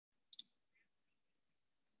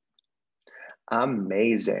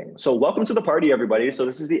Amazing. So welcome to the party, everybody. So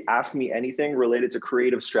this is the Ask Me Anything related to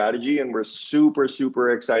creative strategy, and we're super,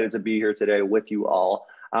 super excited to be here today with you all.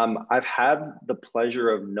 I've had the pleasure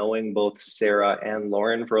of knowing both Sarah and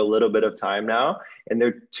Lauren for a little bit of time now, and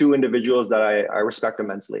they're two individuals that I respect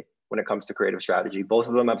immensely when it comes to creative strategy. Both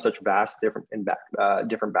of them have such vast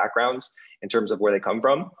different backgrounds in terms of where they come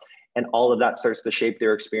from, and all of that starts to shape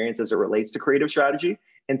their experience as it relates to creative strategy.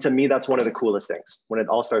 And to me, that's one of the coolest things when it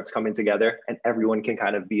all starts coming together and everyone can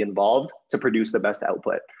kind of be involved to produce the best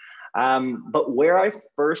output. But where I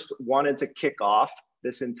first wanted to kick off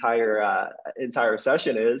this entire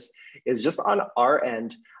session is just on our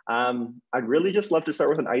end. I'd really just love to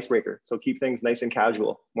start with an icebreaker. So keep things nice and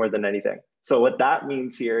casual more than anything. So what that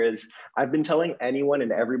means here is I've been telling anyone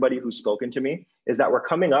and everybody who's spoken to me is that we're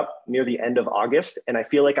coming up near the end of August. And I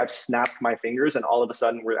feel like I've snapped my fingers and all of a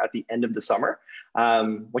sudden we're at the end of the summer,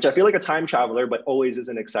 which I feel like a time traveler, but always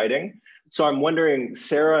isn't exciting. So I'm wondering,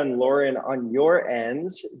 Sarah and Lauren, on your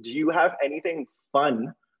ends, do you have anything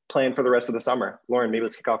fun planned for the rest of the summer? Lauren, maybe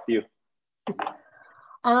let's kick off with you.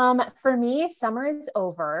 For me, summer is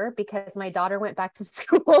over because my daughter went back to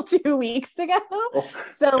school 2 weeks ago.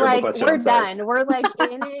 So like we're done. We're like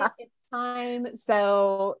in it. It's time.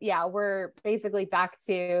 So yeah, we're basically back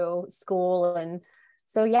to school. And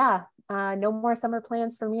so yeah, no more summer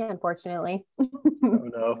plans for me, unfortunately. Oh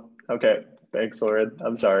no. Okay. Thanks, Lauren.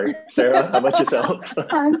 I'm sorry. Sarah, how about yourself?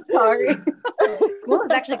 I'm sorry. School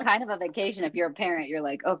is actually kind of a vacation. If you're a parent, you're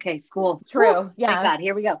like, okay, school. True. Yeah. Thank God,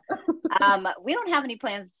 here we go. We don't have any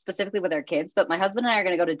plans specifically with our kids, but my husband and I are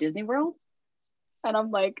going to go to Disney World. And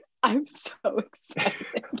I'm like, I'm so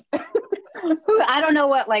excited. I don't know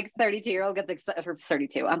what like 32-year-old gets excited for.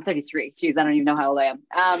 32. I'm 33. Jeez, I don't even know how old I am.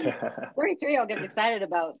 33-year-old gets excited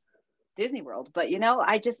about Disney World. But you know,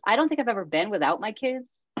 I don't think I've ever been without my kids.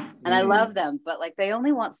 And I love them, but like they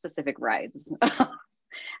only want specific rides.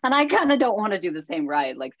 And I kind of don't want to do the same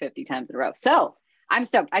ride like 50 times in a row. So I'm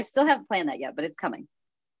stoked. I still haven't planned that yet, but it's coming.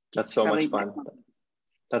 That's so much fun.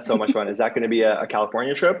 That's so much fun. Is that going to be a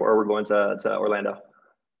California trip or we're going to Orlando?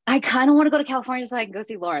 I kind of want to go to California so I can go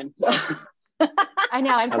see Lauren. I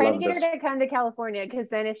know. I'm trying to get her to come to California because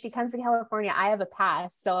then if she comes to California, I have a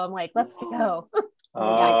pass. So I'm like, let's go. Oh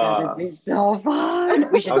my God, that'd be so fun.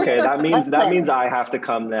 Okay, that means I have to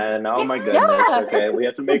come then. Oh my goodness. Yeah. Okay, we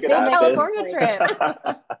have to make it happen. California trip.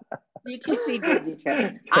 DTC Disney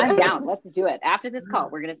trip. I'm down. Let's do it. After this call,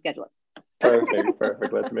 we're gonna schedule it.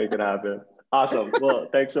 Perfect. Let's make it happen. Awesome. Well,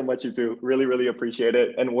 thanks so much, you two. Really, really appreciate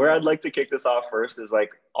it. And where I'd like to kick this off first is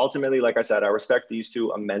like, ultimately, like I said, I respect these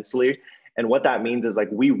two immensely. And what that means is like,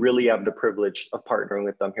 we really have the privilege of partnering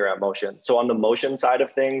with them here at Motion. So on the Motion side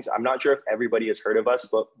of things, I'm not sure if everybody has heard of us,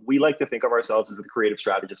 but we like to think of ourselves as the Creative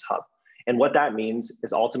Strategist Hub. And what that means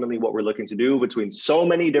is ultimately what we're looking to do between so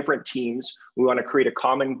many different teams. We want to create a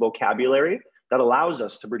common vocabulary that allows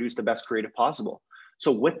us to produce the best creative possible.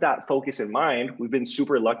 So with that focus in mind, we've been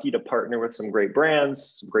super lucky to partner with some great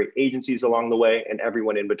brands, some great agencies along the way, and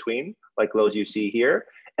everyone in between, like those you see here,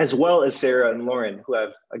 as well as Sarah and Lauren, who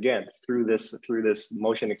have, again, through this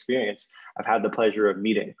Motion experience, I've had the pleasure of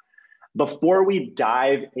meeting. Before we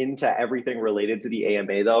dive into everything related to the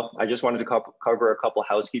AMA though, I just wanted to cover a couple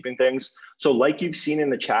housekeeping things. So like you've seen in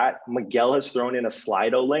the chat, Miguel has thrown in a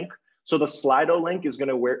Slido link. So the Slido link is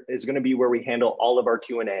gonna be where we handle all of our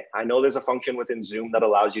Q&A. I know there's a function within Zoom that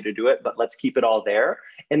allows you to do it, but let's keep it all there.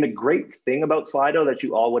 And the great thing about Slido that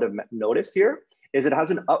you all would have noticed here is it has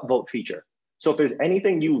an upvote feature. So if there's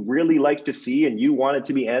anything you really like to see and you want it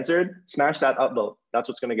to be answered, smash that upvote. That's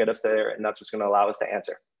what's gonna get us there and that's what's gonna allow us to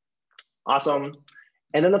answer. Awesome.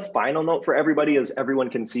 And then the final note for everybody, as everyone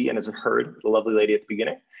can see and has heard the lovely lady at the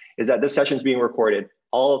beginning, is that this session is being recorded.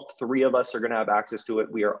 All three of us are going to have access to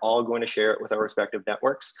it. We are all going to share it with our respective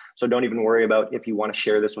networks. So don't even worry about if you want to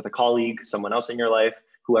share this with a colleague, someone else in your life,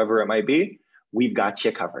 whoever it might be, we've got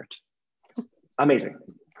you covered. Amazing.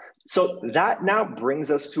 So that now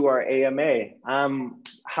brings us to our AMA.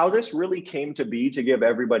 How this really came to be, to give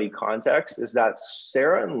everybody context, is that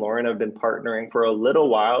Sarah and Lauren have been partnering for a little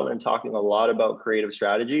while and talking a lot about creative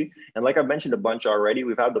strategy. And like I've mentioned a bunch already,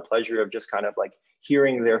 we've had the pleasure of just kind of like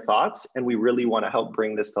hearing their thoughts, and we really want to help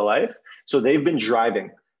bring this to life. So they've been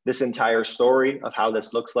driving this entire story of how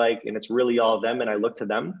this looks like, and it's really all them, and I look to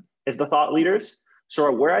them as the thought leaders. So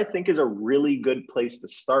where I think is a really good place to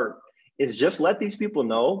start is just let these people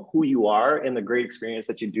know who you are and the great experience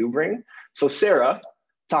that you do bring. So Sarah,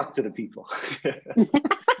 talk to the people.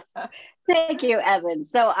 Thank you, Evan.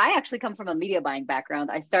 So I actually come from a media buying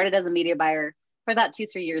background. I started as a media buyer for about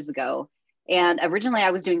 2-3 years ago. And originally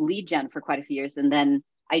I was doing lead gen for quite a few years. And then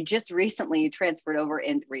I just recently transferred over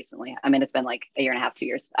I mean, it's been like a year and a half, 2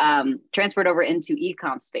 years, transferred over into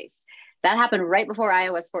e-com space. That happened right before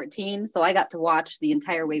iOS 14. So I got to watch the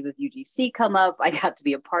entire wave of UGC come up. I got to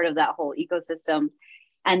be a part of that whole ecosystem.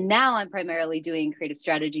 And now I'm primarily doing creative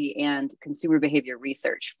strategy and consumer behavior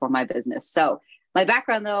research for my business. So my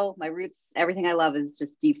background, though, my roots, everything I love is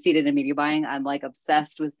just deep-seated in media buying. I'm like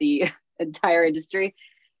obsessed with the entire industry.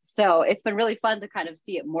 So it's been really fun to kind of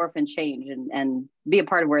see it morph and change and be a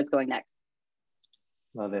part of where it's going next.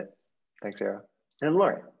 Love it. Thanks, Sarah. And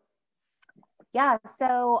Lauren. Yeah,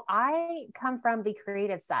 so I come from the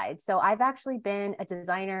creative side. So I've actually been a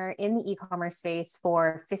designer in the e-commerce space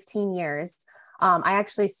for 15 years. I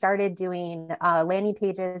actually started doing landing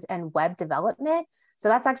pages and web development. So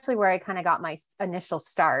that's actually where I kind of got my initial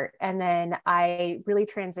start. And then I really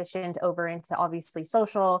transitioned over into obviously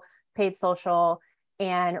social, paid social,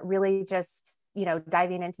 and really just,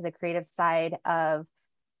 diving into the creative side of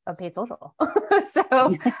paid social.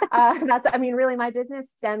 So that's, I mean, really my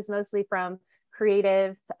business stems mostly from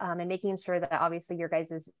creative and making sure that obviously your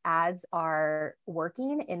guys' ads are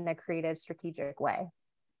working in a creative, strategic way.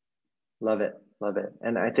 Love it. Love it.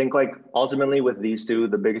 And I think like ultimately with these two,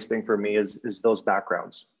 the biggest thing for me is those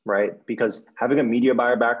backgrounds, right? Because having a media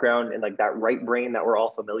buyer background and like that right brain that we're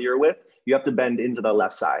all familiar with, you have to bend into the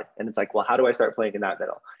left side. And it's like, well, how do I start playing in that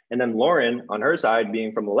middle? And then Lauren on her side,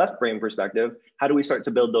 being from the left brain perspective, how do we start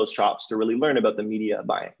to build those chops to really learn about the media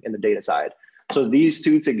buying and the data side? So these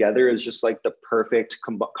two together is just like the perfect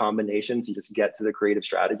combination to just get to the creative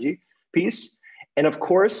strategy piece. And of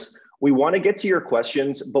course, we want to get to your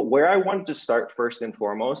questions, but where I wanted to start first and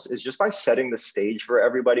foremost is just by setting the stage for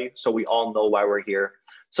everybody so we all know why we're here.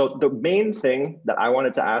 So the main thing that I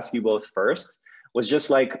wanted to ask you both first was just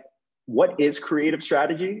like, what is creative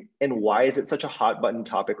strategy and why is it such a hot button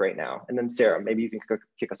topic right now? And then Sarah, maybe you can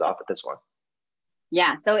kick us off with this one.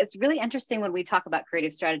 Yeah, so it's really interesting when we talk about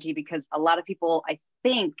creative strategy because a lot of people, I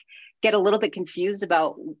think, get a little bit confused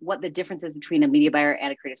about what the difference is between a media buyer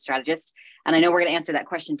and a creative strategist. And I know we're going to answer that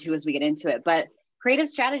question too as we get into it. But creative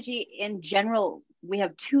strategy in general, we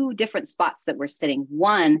have two different spots that we're sitting.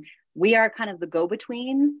 One, we are kind of the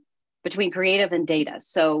go-between between creative and data.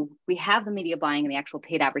 So we have the media buying and the actual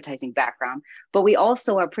paid advertising background, but we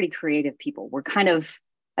also are pretty creative people. We're kind of,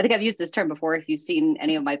 I think I've used this term before if you've seen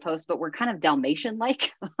any of my posts, but we're kind of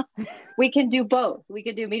Dalmatian-like. We can do both. We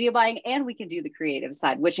can do media buying and we can do the creative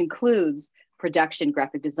side, which includes production,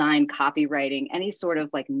 graphic design, copywriting, any sort of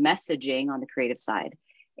like messaging on the creative side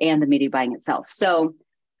and the media buying itself. So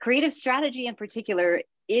creative strategy in particular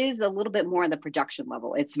is a little bit more on the production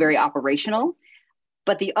level. It's very operational,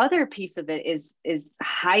 but the other piece of it is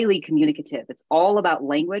highly communicative. It's all about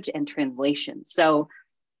language and translation. So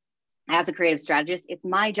as a creative strategist, it's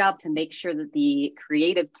my job to make sure that the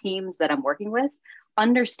creative teams that I'm working with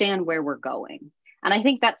understand where we're going. And I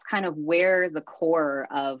think that's kind of where the core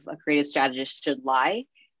of a creative strategist should lie,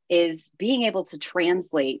 is being able to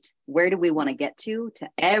translate where do we want to get to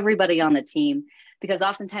everybody on the team. Because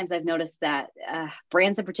oftentimes I've noticed that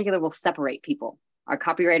brands in particular will separate people. Our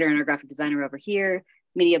copywriter and our graphic designer over here,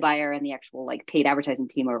 media buyer and the actual like paid advertising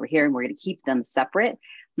team over here, and we're going to keep them separate.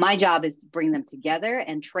 My job is to bring them together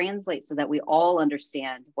and translate so that we all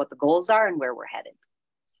understand what the goals are and where we're headed.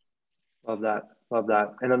 Love that. Love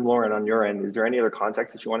that. And then Lauren, on your end, is there any other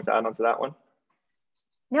context that you wanted to add onto that one?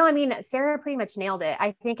 No, I mean, Sarah pretty much nailed it.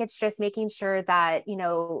 I think it's just making sure that,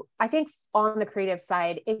 I think on the creative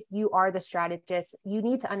side, if you are the strategist, you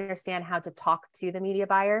need to understand how to talk to the media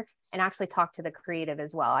buyer and actually talk to the creative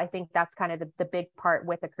as well. I think that's kind of the big part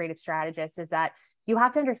with the creative strategist is that you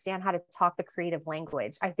have to understand how to talk the creative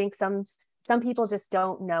language. I think some people just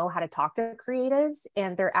don't know how to talk to creatives,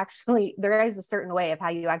 and there is a certain way of how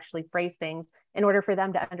you actually phrase things in order for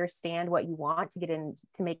them to understand what you want to get in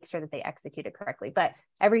to make sure that they execute it correctly. But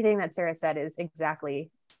everything that Sarah said is exactly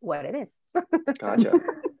what it is. Gotcha.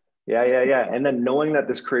 Yeah. And then knowing that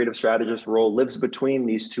this creative strategist role lives between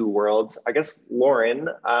these two worlds, I guess, Lauren,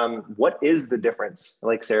 what is the difference?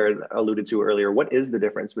 Like Sarah alluded to earlier, what is the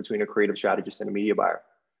difference between a creative strategist and a media buyer?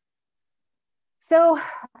 So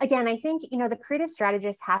again, I think, the creative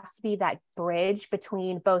strategist has to be that bridge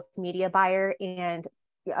between both media buyer and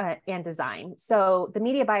design. So the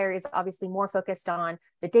media buyer is obviously more focused on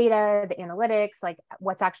the data, the analytics, like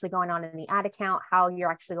what's actually going on in the ad account, how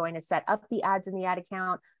you're actually going to set up the ads in the ad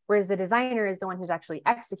account. Whereas the designer is the one who's actually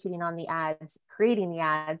executing on the ads, creating the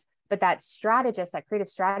ads. But that strategist, that creative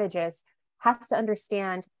strategist has to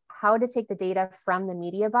understand how to take the data from the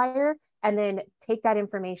media buyer and then take that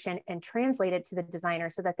information and translate it to the designer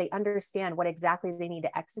so that they understand what exactly they need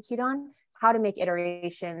to execute on, how to make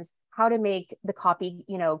iterations, how to make the copy,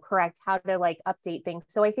 correct, how to like update things.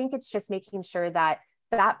 So I think it's just making sure that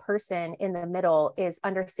that person in the middle is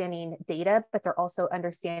understanding data, but they're also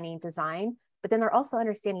understanding design, but then they're also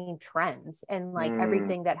understanding trends and like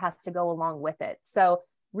everything that has to go along with it. So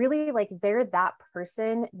really, like, they're that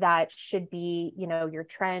person that should be, your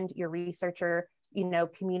trend, your researcher,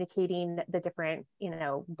 communicating the different,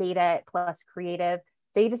 data plus creative.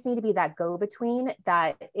 They just need to be that go-between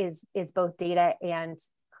that is both data and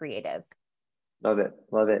creative. Love it.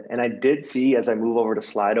 Love it. And I did see, as I move over to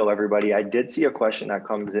Slido, everybody, I did see a question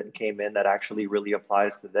that came in that actually really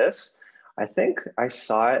applies to this. I think I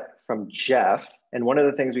saw it from Jeff. And one of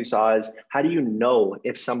the things we saw is, how do you know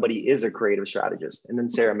if somebody is a creative strategist? And then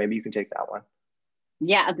Sarah, maybe you can take that one.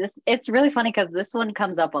 Yeah, it's really funny because this one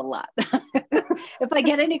comes up a lot. If I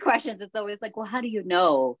get any questions, it's always like, well, how do you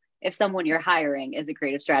know if someone you're hiring is a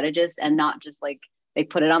creative strategist, and not just like they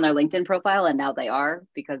put it on their LinkedIn profile and now they are,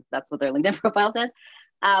 because that's what their LinkedIn profile says.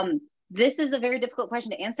 This is a very difficult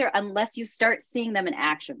question to answer unless you start seeing them in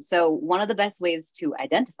action. So one of the best ways to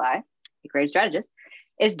identify a creative strategist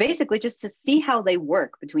is basically just to see how they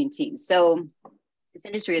work between teams. So this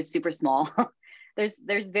industry is super small.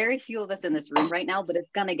 There's very few of us in this room right now, but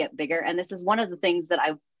it's going to get bigger. And this is one of the things that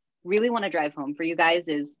I really want to drive home for you guys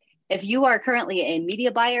is, if you are currently a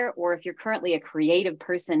media buyer, or if you're currently a creative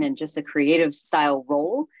person in just a creative style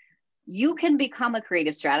role, you can become a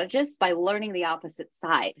creative strategist by learning the opposite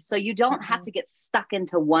side. So you don't have to get stuck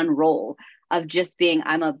into one role of just being,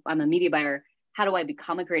 I'm a media buyer. How do I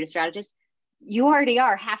become a creative strategist? You already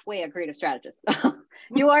are halfway a creative strategist.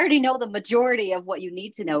 You already know the majority of what you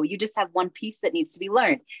need to know. You just have one piece that needs to be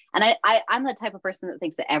learned. And I'm the type of person that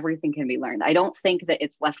thinks that everything can be learned. I don't think that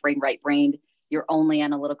it's left brain, right brained. You're only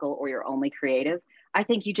analytical or you're only creative. I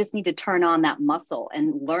think you just need to turn on that muscle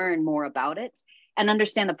and learn more about it and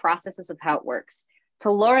understand the processes of how it works.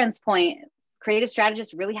 To Lauren's point, creative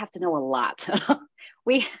strategists really have to know a lot.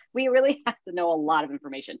 We really have to know a lot of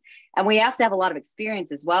information, and we have to have a lot of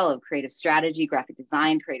experience as well of creative strategy, graphic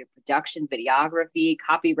design, creative production, videography,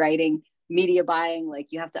 copywriting, media buying. Like,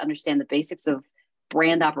 you have to understand the basics of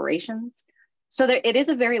brand operations. So it is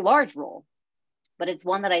a very large role, but it's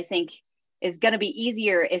one that I think is going to be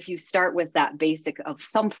easier if you start with that basic of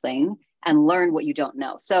something and learn what you don't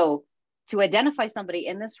know. So to identify somebody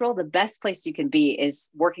in this role, the best place you can be is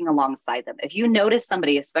working alongside them. If you notice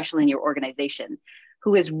somebody, especially in your organization,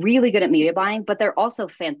 who is really good at media buying, but they're also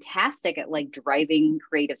fantastic at like driving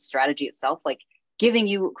creative strategy itself, like giving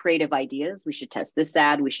you creative ideas. We should test this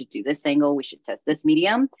ad. We should do this angle. We should test this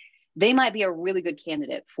medium. They might be a really good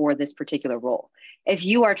candidate for this particular role. If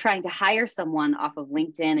you are trying to hire someone off of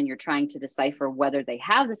LinkedIn and you're trying to decipher whether they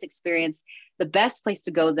have this experience, the best place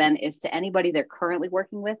to go then is to anybody they're currently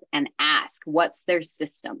working with and ask, what's their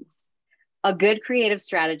systems? A good creative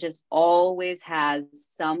strategist always has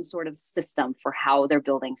some sort of system for how they're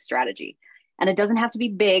building strategy. And it doesn't have to be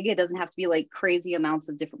big. It doesn't have to be like crazy amounts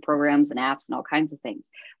of different programs and apps and all kinds of things.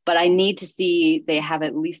 But I need to see they have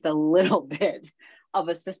at least a little bit of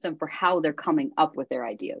a system for how they're coming up with their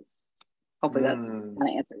ideas. Hopefully that kind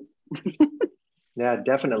of answers. Yeah,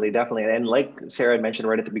 definitely. And like Sarah had mentioned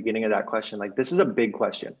right at the beginning of that question, like, this is a big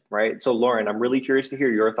question, right? So Lauren, I'm really curious to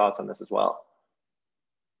hear your thoughts on this as well.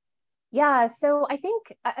 Yeah, so I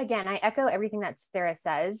think, again, I echo everything that Sarah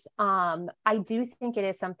says. I do think it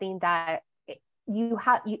is something that you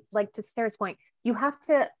have, like to Sarah's point, you have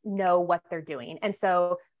to know what they're doing. And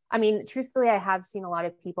so, I mean, truthfully, I have seen a lot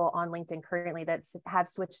of people on LinkedIn currently that have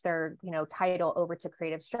switched their, title over to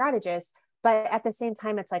creative strategist. But at the same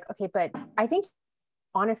time, it's like, okay, but I think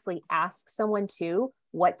honestly ask someone too,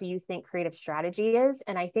 what do you think creative strategy is?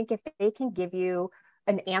 And I think if they can give you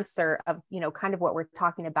an answer of, kind of what we're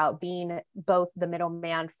talking about, being both the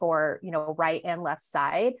middleman for, right and left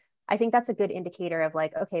side, I think that's a good indicator of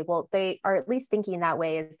like, okay, well, they are at least thinking that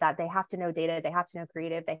way, is that they have to know data, they have to know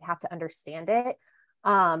creative, they have to understand it.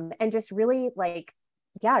 And just really like,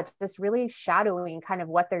 yeah, just really shadowing kind of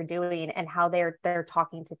what they're doing and how they're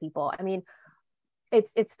talking to people. I mean,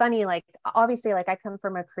 it's funny, like, obviously, like, I come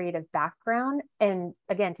from a creative background, and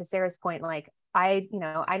again, to Sarah's point, like, I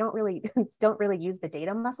don't really use the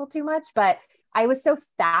data muscle too much, but I was so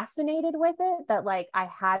fascinated with it that like I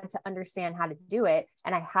had to understand how to do it.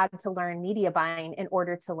 And I had to learn media buying in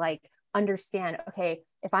order to like understand, okay,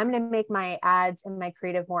 if I'm going to make my ads and my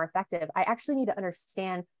creative more effective, I actually need to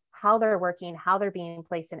understand how they're working, how they're being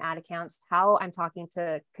placed in ad accounts, how I'm talking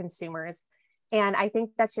to consumers. And I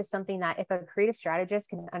think that's just something that if a creative strategist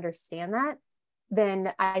can understand that,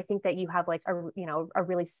 then I think that you have like a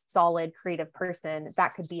really solid creative person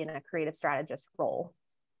that could be in a creative strategist role.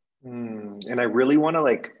 And I really want to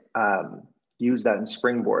like use that and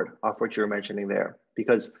springboard off what you were mentioning there,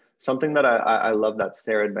 because something that I love that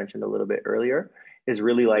Sarah had mentioned a little bit earlier is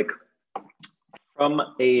really like from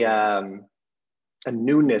a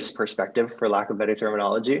newness perspective, for lack of better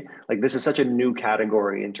terminology. Like this is such a new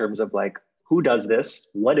category in terms of like, who does this?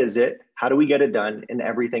 What is it? How do we get it done? And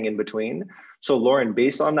everything in between. So Lauren,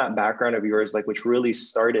 based on that background of yours, like which really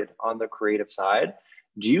started on the creative side,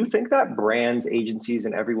 do you think that brands, agencies,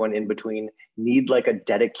 and everyone in between need like a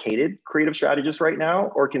dedicated creative strategist right now?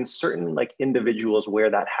 Or can certain like individuals wear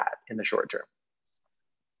that hat in the short term?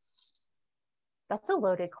 That's a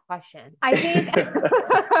loaded question. I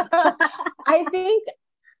think,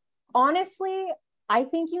 honestly, I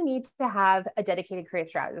think you need to have a dedicated creative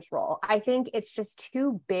strategist role. I think it's just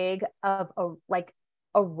too big of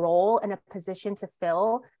a role and a position to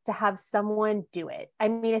fill to have someone do it. I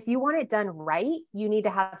mean, if you want it done right, you need to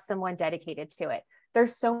have someone dedicated to it.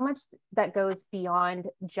 There's so much that goes beyond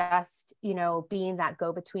just, being that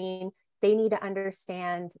go-between. They need to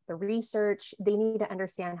understand the research. They need to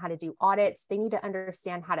understand how to do audits. They need to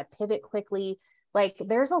understand how to pivot quickly. Like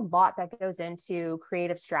there's a lot that goes into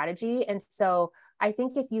creative strategy. And so I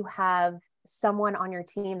think if you have someone on your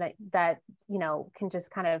team that can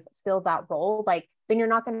just kind of fill that role, like then you're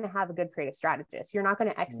not going to have a good creative strategist. You're not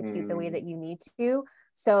going to execute the way that you need to.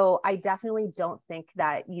 So I definitely don't think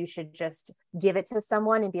that you should just give it to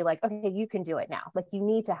someone and be like, okay, you can do it now. Like you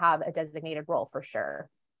need to have a designated role for sure.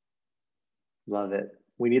 Love it.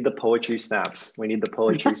 We need the poetry snaps. We need the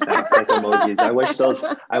poetry snaps like emojis.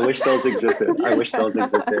 I wish those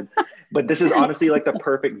existed. But this is honestly like the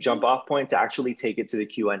perfect jump off point to actually take it to the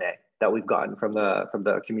Q&A that we've gotten from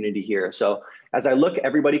the community here. So as I look,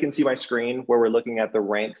 everybody can see my screen where we're looking at the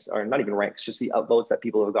ranks, or not even ranks, just the upvotes that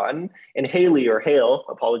people have gotten. And Haley or Hale,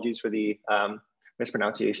 apologies for the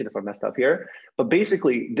mispronunciation if I messed up here. But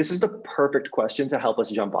basically, this is the perfect question to help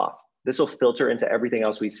us jump off. This will filter into everything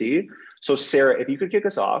else we see. So Sarah, if you could kick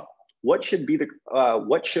us off, what should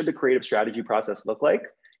the creative strategy process look like?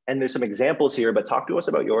 And there's some examples here, but talk to us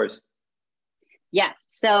about yours. Yes.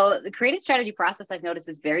 So the creative strategy process I've noticed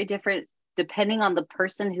is very different depending on the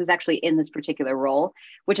person who's actually in this particular role,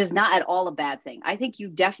 which is not at all a bad thing. I think you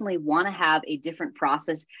definitely want to have a different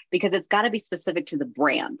process because it's got to be specific to the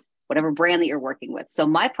brand, whatever brand that you're working with. So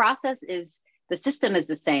my process is, the system is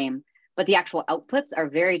the same, but the actual outputs are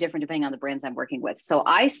very different depending on the brands I'm working with. So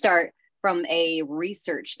I start from a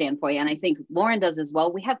research standpoint, and I think Lauren does as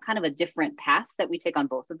well. We have kind of a different path that we take on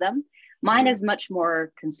both of them. Mine is much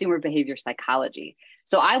more consumer behavior psychology.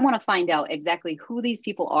 So I want to find out exactly who these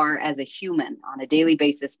people are as a human on a daily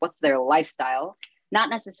basis. What's their lifestyle?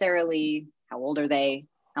 Not necessarily how old are they?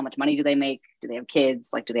 How much money do they make? Do they have kids?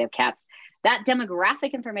 Like, do they have cats? That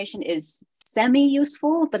demographic information is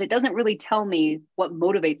semi-useful, but it doesn't really tell me what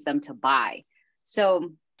motivates them to buy.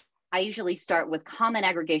 So I usually start with comment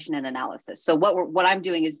aggregation and analysis. So what I'm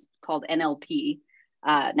doing is called NLP,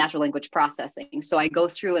 natural language processing. So I go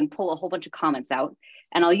through and pull a whole bunch of comments out,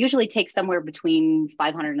 and I'll usually take somewhere between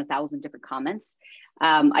 500 and 1,000 different comments.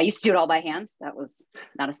 I used to do it all by hand. That was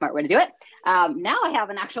not a smart way to do it. Now I have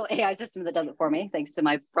an actual AI system that does it for me, thanks to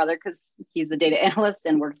my brother, because he's a data analyst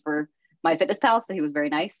and works for MyFitnessPal. So he was very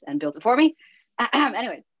nice and built it for me.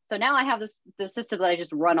 Anyways, so now I have the system that I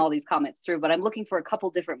just run all these comments through, but I'm looking for a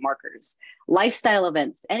couple different markers. Lifestyle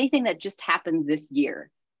events, anything that just happened this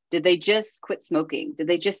year. Did they just quit smoking? Did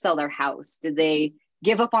they just sell their house? Did they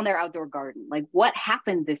give up on their outdoor garden? Like, what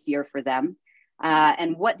happened this year for them?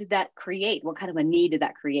 And what did that create? What kind of a need did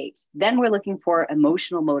that create? Then we're looking for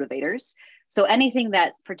emotional motivators. So anything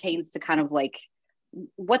that pertains to kind of like,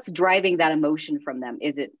 what's driving that emotion from them?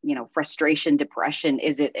 Is it, frustration, depression?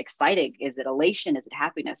 Is it exciting? Is it elation? Is it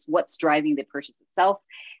happiness? What's driving the purchase itself?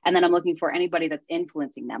 And then I'm looking for anybody that's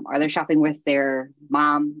influencing them. Are they shopping with their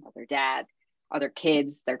mom or their dad? Are their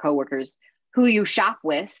kids, their coworkers? Who you shop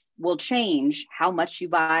with will change how much you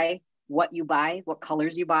buy, what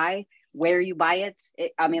colors you buy, where you buy it.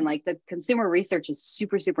 The consumer research is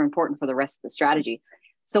super, super important for the rest of the strategy.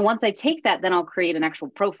 So once I take that, then I'll create an actual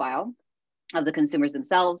profile of the consumers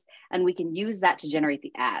themselves, and we can use that to generate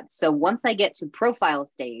the ads. So once I get to profile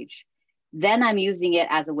stage, then I'm using it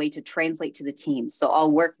as a way to translate to the team. So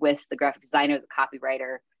I'll work with the graphic designer, the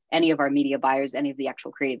copywriter, any of our media buyers, any of the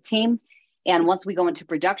actual creative team. And once we go into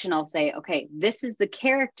production, I'll say, okay, this is the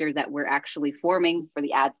character that we're actually forming for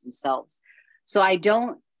the ads themselves. So I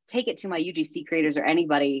don't take it to my UGC creators or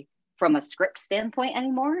anybody from a script standpoint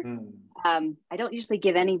anymore. I don't usually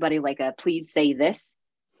give anybody like a please say this.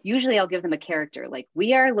 Usually I'll give them a character. Like,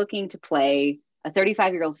 we are looking to play a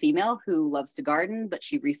 35-year-old female who loves to garden, but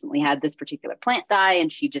she recently had this particular plant die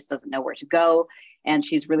and she just doesn't know where to go. And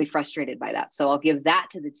she's really frustrated by that. So I'll give that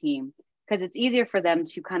to the team because it's easier for them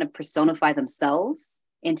to kind of personify themselves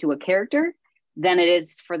into a character than it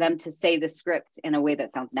is for them to say the script in a way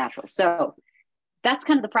that sounds natural. So that's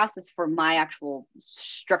kind of the process for my actual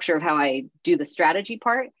structure of how I do the strategy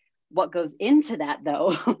part. What goes into that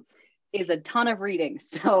though is a ton of reading.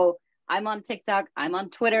 So I'm on TikTok, I'm on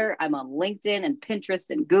Twitter, I'm on LinkedIn and Pinterest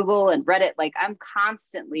and Google and Reddit. Like I'm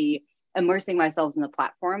constantly immersing myself in the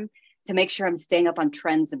platform to make sure I'm staying up on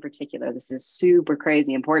trends in particular. This is super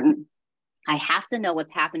crazy important. I have to know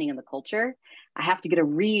what's happening in the culture. I have to get a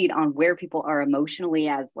read on where people are emotionally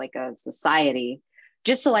as like a society,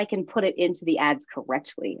 just so I can put it into the ads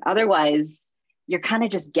correctly. Otherwise, you're kind of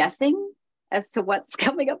just guessing as to what's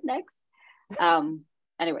coming up next.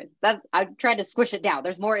 Anyways, that I tried to squish it down.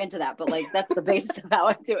 There's more into that, but like that's the basis of how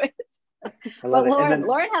I do it. But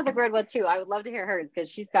Lauren has a great one too. I would love to hear hers because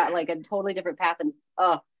she's got like a totally different path, and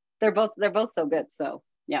they're both so good. So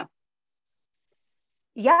yeah.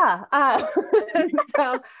 Yeah.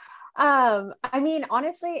 I mean,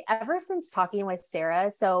 honestly, ever since talking with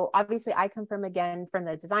Sarah, so obviously I come from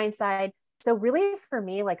the design side. So really for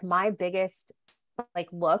me, like my biggest like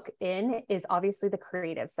look in is obviously the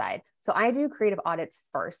creative side. So I do creative audits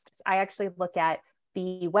first. So I actually look at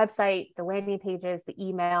the website, the landing pages, the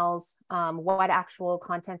emails, what actual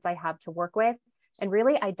contents I have to work with. And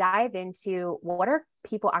really I dive into what are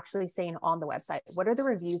people actually saying on the website? What are the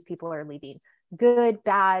reviews people are leaving? Good,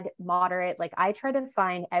 bad, moderate. Like I try to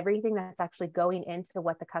find everything that's actually going into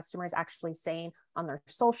what the customer is actually saying on their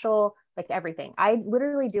social, like everything. I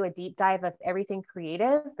literally do a deep dive of everything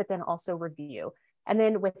creative, but then also review. And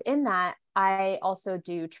then within that, I also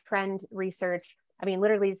do trend research. I mean,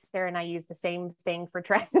 literally Sarah and I use the same thing for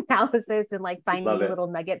trend analysis and like finding little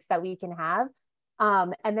nuggets that we can have.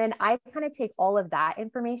 And then I kind of take all of that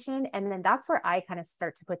information and then that's where I kind of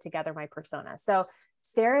start to put together my persona. So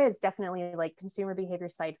Sarah is definitely like consumer behavior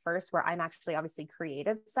side first, where I'm actually obviously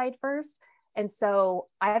creative side first. And so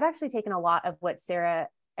I've actually taken a lot of what Sarah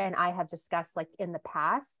and I have discussed like in the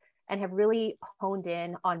past and have really honed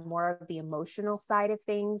in on more of the emotional side of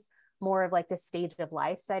things, more of like the stage of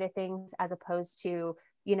life side of things, as opposed to,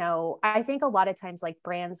 you know, I think a lot of times like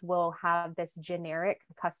brands will have this generic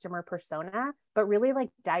customer persona, but really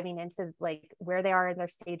like diving into like where they are in their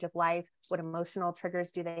stage of life, what emotional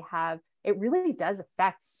triggers do they have? It really does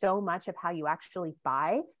affect so much of how you actually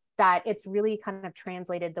buy that it's really kind of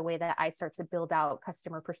translated the way that I start to build out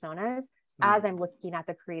customer personas as I'm looking at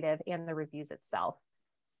the creative and the reviews itself.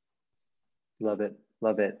 Love it.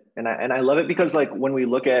 Love it. And I love it because like when you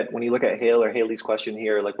look at Hale or Haley's question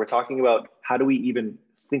here, like we're talking about how do we even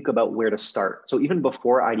think about where to start? So even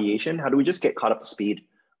before ideation, how do we just get caught up to speed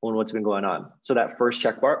on what's been going on? So that first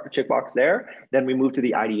checkbox there, then we move to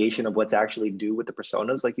the ideation of what to actually do with the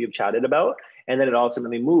personas like you've chatted about. And then it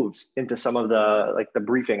ultimately moves into some of the like the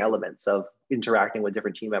briefing elements of interacting with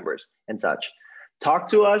different team members and such. Talk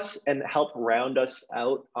to us and help round us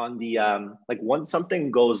out on the like once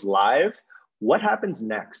something goes live, what happens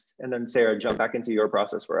next? And then Sarah, jump back into your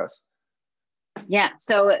process for us. Yeah,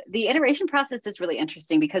 so the iteration process is really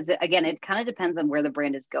interesting because again, it kind of depends on where the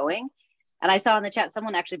brand is going. And I saw in the chat,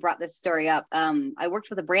 someone actually brought this story up. I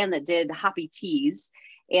worked with a brand that did hoppy teas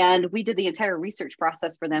and we did the entire research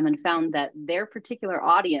process for them and found that their particular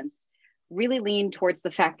audience really leaned towards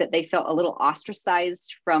the fact that they felt a little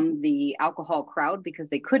ostracized from the alcohol crowd because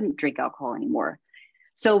they couldn't drink alcohol anymore.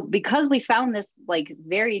 So because we found this like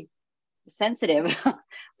very sensitive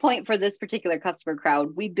point for this particular customer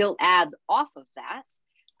crowd, we built ads off of that.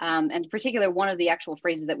 And in particular, one of the actual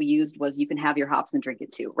phrases that we used was, you can have your hops and drink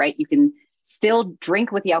it too, right? You can still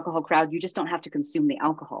drink with the alcohol crowd. You just don't have to consume the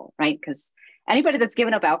alcohol, right? Because anybody that's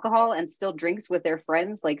given up alcohol and still drinks with their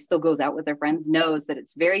friends, like still goes out with their friends, knows that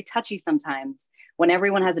it's very touchy sometimes when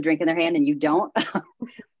everyone has a drink in their hand and you don't.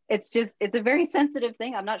 It's a very sensitive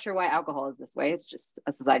thing. I'm not sure why alcohol is this way. It's just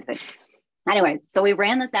a society thing. Anyway, so we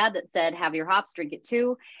ran this ad that said, have your hops, drink it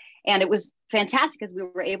too. And it was fantastic because we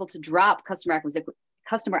were able to drop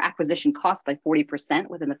customer acquisition costs by 40%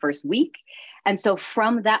 within the first week. And so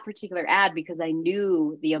from that particular ad, because I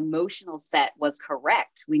knew the emotional set was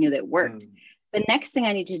correct, we knew that it worked. The next thing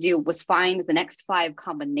I needed to do was find the next 5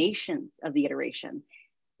 combinations of the iteration.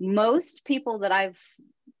 Most people that I've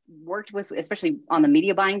worked with, especially on the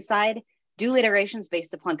media buying side, do iterations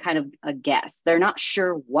based upon kind of a guess. They're not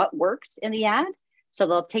sure what worked in the ad. So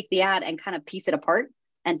they'll take the ad and kind of piece it apart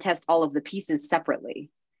and test all of the pieces separately.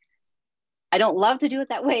 I don't love to do it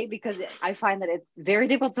that way because I find that it's very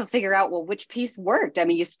difficult to figure out, well, which piece worked. I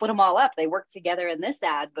mean, you split them all up, they work together in this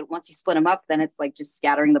ad, but once you split them up, then it's like just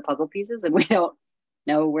scattering the puzzle pieces and we don't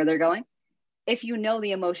know where they're going. If you know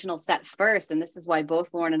the emotional set first, and this is why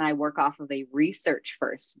both Lauren and I work off of a research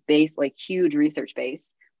first base, like huge research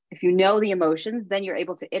base. If you know the emotions, then you're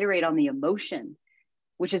able to iterate on the emotion,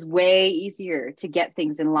 which is way easier to get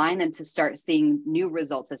things in line and to start seeing new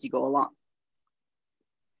results as you go along.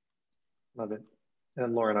 Love it.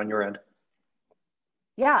 And Lauren, on your end.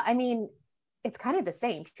 Yeah, I mean, it's kind of the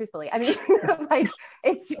same, truthfully. I mean, like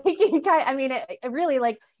it's taking kind, I mean, it really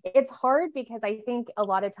like, it's hard because I think a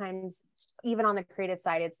lot of times, even on the creative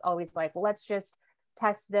side, it's always like, well, let's just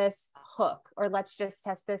test this hook or let's just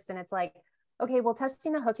test this. And it's like, okay, well,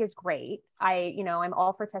 testing a hook is great. I'm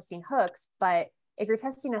all for testing hooks, but if you're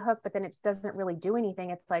testing a hook, but then it doesn't really do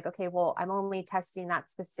anything, it's like, okay, well, I'm only testing that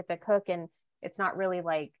specific hook and it's not really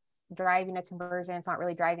like driving a conversion. It's not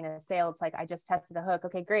really driving a sale. It's like, I just tested the hook.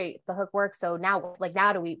 Okay, great. The hook works. So now, like,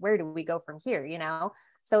 where do we go from here?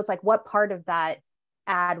 So it's like, what part of that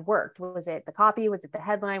ad worked? Was it the copy? Was it the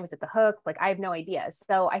headline? Was it the hook? Like, I have no idea.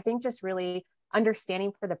 So I think just really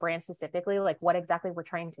understanding for the brand specifically, like what exactly we're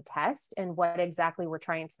trying to test and what exactly we're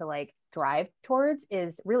trying to like drive towards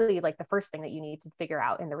is really like the first thing that you need to figure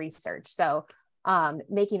out in the research. So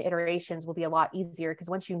making iterations will be a lot easier because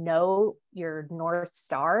once you know your North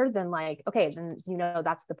Star, then like, okay, then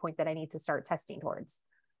that's the point that I need to start testing towards.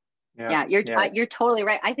 Yeah, you're totally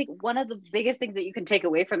right. I think one of the biggest things that you can take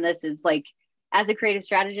away from this is like, as a creative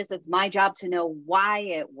strategist, it's my job to know why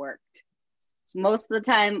it worked. Most of the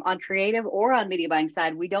time on creative or on media buying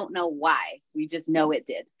side, we don't know why. We just know it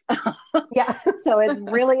did. Yeah. So it's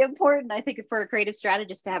really important, I think, for a creative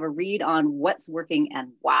strategist to have a read on what's working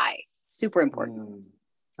and why. Super important.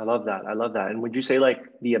 I love that. And would you say like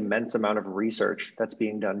the immense amount of research that's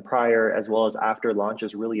being done prior as well as after launch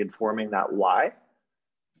is really informing that why?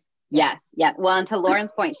 Yes. Yeah. Well, and to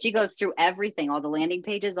Lauren's point, she goes through everything, all the landing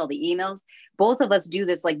pages, all the emails. Both of us do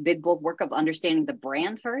this like big, bold work of understanding the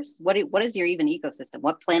brand first. What is your even ecosystem?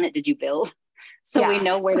 What planet did you build? So we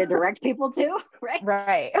know where to direct people to, right?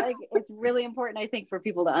 Right. Like it's really important, I think, for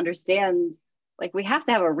people to understand, like we have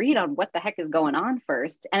to have a read on what the heck is going on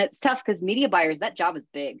first. And it's tough because media buyers, that job is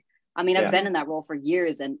big. I mean, I've been in that role for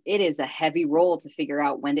years and it is a heavy role to figure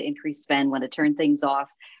out when to increase spend, when to turn things off,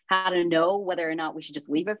 how to know whether or not we should just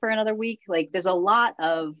leave it for another week. Like there's a lot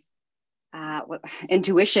of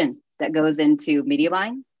intuition that goes into media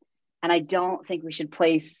buying. And I don't think we should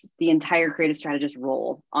place the entire creative strategist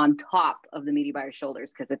role on top of the media buyer's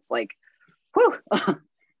shoulders because it's like, whew,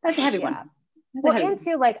 that's a heavy one. Well, and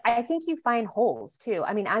too, like, I think you find holes too.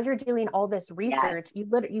 I mean, as you're doing all this research,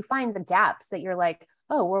 you find the gaps that you're like,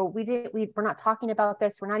 oh, well, we're not talking about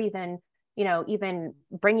this. We're not even, even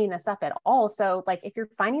bringing this up at all. So like, if you're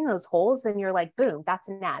finding those holes, then you're like, boom, that's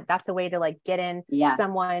an ad. That's a way to like get in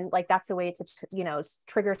someone, like that's a way to,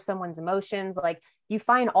 trigger someone's emotions. Like you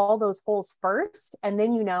find all those holes first, and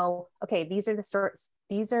then, okay, these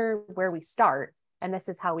are where we start. And this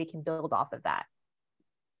is how we can build off of that.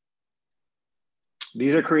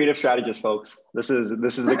 These are creative strategists, folks. This is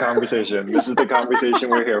the conversation. This is the conversation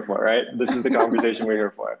we're here for, right? This is the conversation we're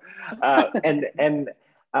here for.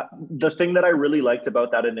 The thing that I really liked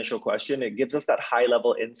about that initial question, it gives us that high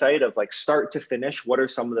level insight of like start to finish, what are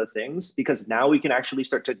some of the things? Because now we can actually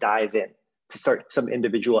start to dive in to start some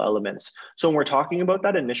individual elements. So when we're talking about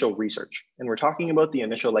that initial research and we're talking about the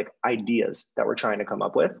initial like ideas that we're trying to come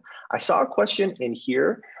up with, I saw a question in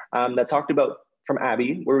here that talked about from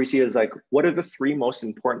Abby, where we see is like, what are the 3 most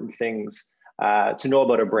important things to know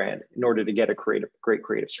about a brand in order to get a great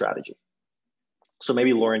creative strategy? So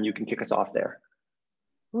maybe Lauren, you can kick us off there.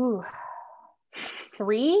 Ooh,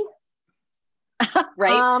 3?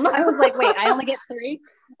 Right. I was like, wait, I only get 3.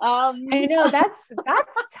 I know that's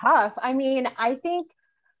tough. I mean, I think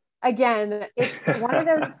again, it's one of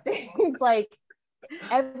those things like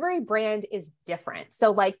every brand is different.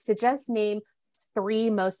 So like to just name 3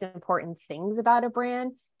 most important things about a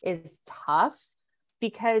brand is tough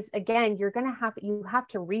because again, you have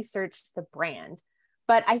to research the brand.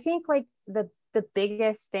 But I think like the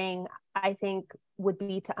biggest thing I think would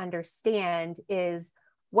be to understand is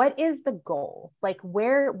what is the goal? Like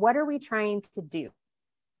what are we trying to do?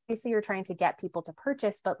 Obviously you're trying to get people to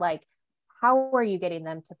purchase, but like, how are you getting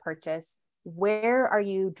them to purchase? Where are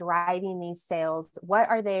you driving these sales? What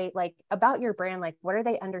are they like about your brand? Like, what are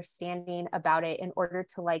they understanding about it in order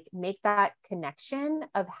to like make that connection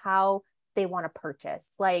of how they want to purchase?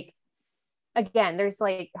 Like, again, there's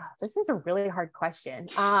like, this is a really hard question.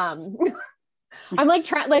 I'm like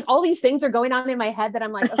trying, like all these things are going on in my head that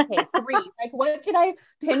I'm like, okay, 3, like what can I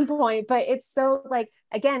pinpoint? But it's so like,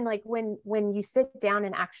 again, like when you sit down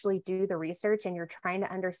and actually do the research and you're trying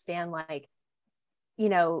to understand like, you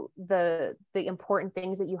know, the important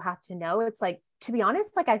things that you have to know, it's like, to be honest,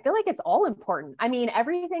 like I feel like it's all important. I mean,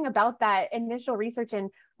 everything about that initial research and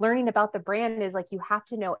learning about the brand is like, you have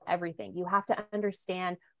to know everything. You have to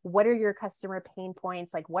understand what are your customer pain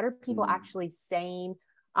points, like what are people actually saying.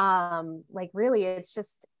 Like really,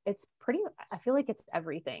 it's pretty, I feel like it's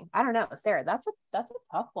everything. I don't know, Sarah, that's a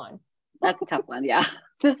tough one. That's a tough one. Yeah.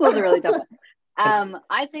 This was a really tough one.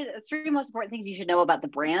 I'd say the 3 most important things you should know about the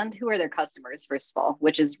brand: who are their customers, first of all,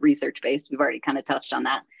 which is research based. We've already kind of touched on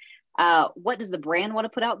that. What does the brand want to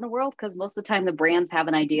put out in the world? Because most of the time the brands have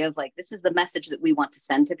an idea of like, this is the message that we want to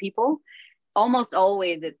send to people. Almost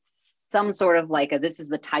always it's some sort of like this is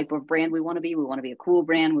the type of brand we want to be. We want to be a cool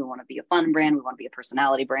brand. We want to be a fun brand. We want to be a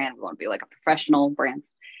personality brand. We want to be like a professional brand.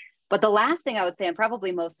 But the last thing I would say, and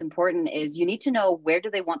probably most important, is you need to know, where do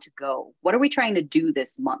they want to go? What are we trying to do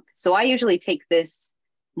this month? So I usually take this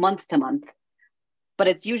month to month, but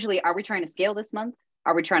it's usually, are we trying to scale this month?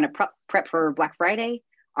 Are we trying to prep for Black Friday?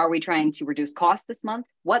 Are we trying to reduce costs this month?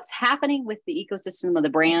 What's happening with the ecosystem of the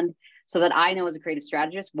brand, so that I know as a creative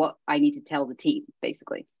strategist what I need to tell the team,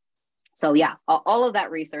 basically. So yeah, all of that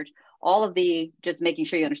research, all of the just making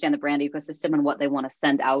sure you understand the brand ecosystem and what they want to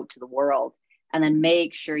send out to the world. And then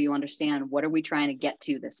make sure you understand, what are we trying to get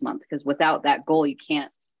to this month? Because without that goal, you can't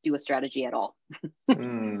do a strategy at all.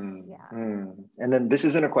 And then this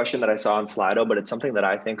isn't a question that I saw on Slido, but it's something that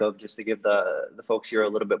I think of just to give the folks here a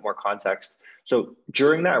little bit more context. So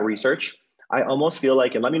during that research, I almost feel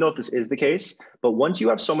like, and let me know if this is the case, but once you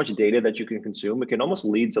have so much data that you can consume, it can almost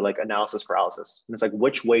lead to like analysis paralysis. And it's like,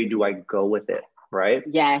 which way do I go with it, right?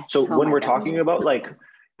 Yes. So when we're talking about like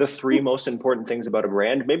the 3 most important things about a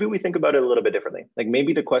brand, maybe we think about it a little bit differently. Like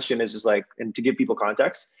maybe the question is just like, and to give people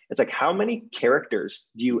context, it's like, how many characters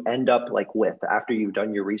do you end up like with after you've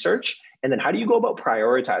done your research? And then how do you go about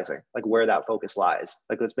prioritizing like where that focus lies?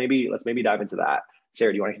 Like, let's maybe dive into that.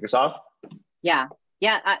 Sarah, do you want to kick us off? Yeah.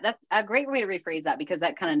 That's a great way to rephrase that, because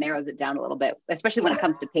that kind of narrows it down a little bit, especially when it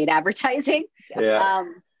comes to paid advertising.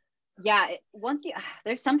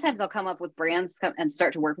 There's sometimes I'll come up with brands and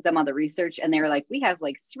start to work with them on the research, and they're like, we have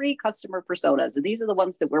like 3 customer personas, and these are the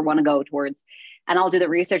ones that we want to go towards. And I'll do the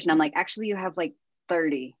research, and I'm like, actually, you have like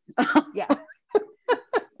 30. Yeah.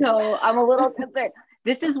 So I'm a little concerned.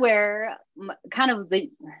 This is where kind of the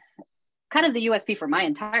USP for my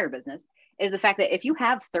entire business is the fact that if you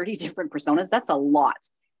have 30 different personas, that's a lot.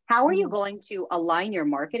 How are you going to align your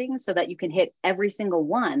marketing so that you can hit every single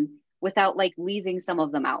one without like leaving some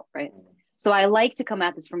of them out, right? So I like to come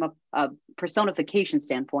at this from a personification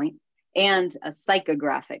standpoint and a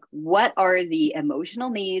psychographic. What are the emotional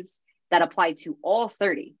needs that apply to all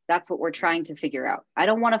 30? That's what we're trying to figure out. I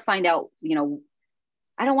don't want to find out,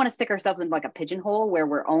 I don't want to stick ourselves in like a pigeonhole where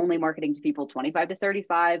we're only marketing to people 25 to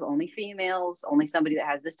 35, only females, only somebody that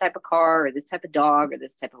has this type of car or this type of dog or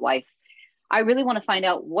this type of life. I really want to find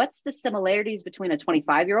out what's the similarities between a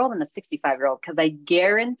 25-year-old and a 65-year-old, because I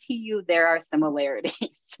guarantee you there are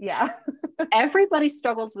similarities. Yeah. Everybody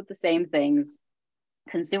struggles with the same things.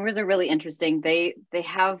 Consumers are really interesting. They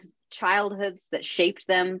have childhoods that shaped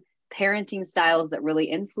them, parenting styles that really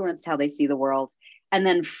influenced how they see the world, and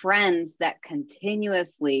then friends that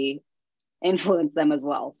continuously influence them as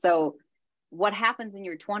well. So what happens in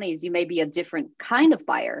your 20s, you may be a different kind of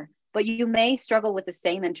buyer, but you may struggle with the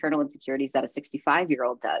same internal insecurities that a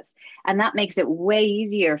 65-year-old does. And that makes it way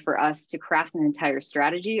easier for us to craft an entire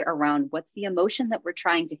strategy around what's the emotion that we're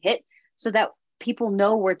trying to hit, so that people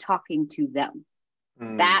know we're talking to them.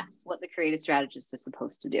 That's what the creative strategist is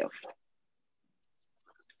supposed to do.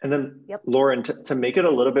 And then Lauren, to make it a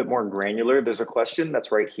little bit more granular, there's a question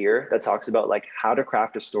that's right here that talks about like how to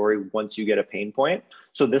craft a story once you get a pain point.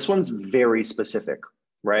 So this one's very specific,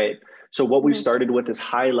 right? So what we've started with is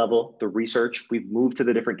high level, the research, we've moved to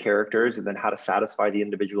the different characters and then how to satisfy the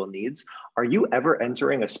individual needs. Are you ever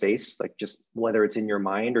entering a space, like just whether it's in your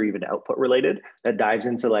mind or even output related, that dives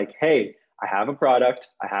into like, hey, I have a product,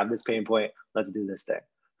 I have this pain point, let's do this thing?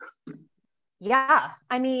 Yeah.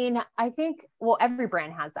 I mean, I think, well, every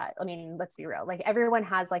brand has that. I mean, let's be real. Like everyone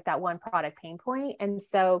has like that one product pain point. And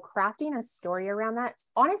so crafting a story around that,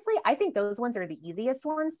 honestly, I think those ones are the easiest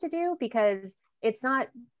ones to do, because it's not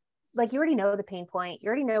like, you already know the pain point. You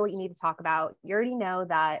already know what you need to talk about. You already know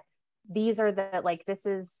that these are the, like, this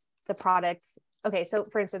is the product. Okay. So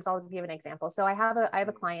for instance, I'll give an example. So I have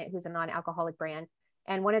a client who's a non-alcoholic brand.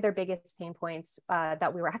 And one of their biggest pain points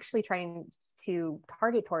that we were actually trying to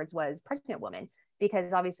target towards was pregnant women,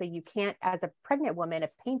 because obviously you can't, as a pregnant woman, a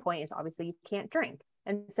pain point is obviously you can't drink.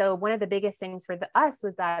 And so one of the biggest things for us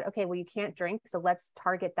was that, okay, well, you can't drink. So let's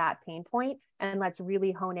target that pain point and let's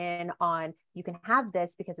really hone in on, you can have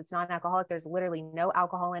this because it's non-alcoholic. There's literally no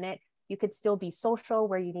alcohol in it. You could still be social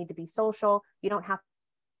where you need to be social. You don't have,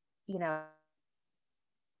 you know,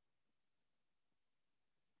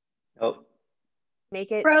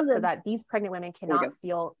 make it frozen, so that these pregnant women cannot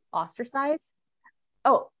feel ostracized.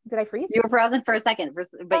 Oh, did I freeze? You were frozen for a second,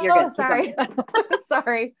 but you're good. Sorry.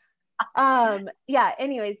 Sorry. Yeah,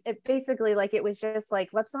 anyways, it basically, like, it was just like,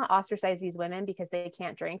 let's not ostracize these women because they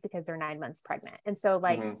can't drink because they're 9 months pregnant. And so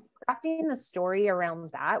like crafting the story around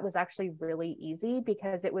that was actually really easy,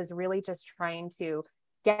 because it was really just trying to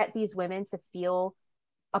get these women to feel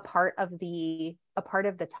a part of the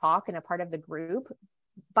talk and a part of the group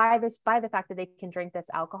by the fact that they can drink this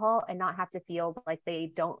alcohol and not have to feel like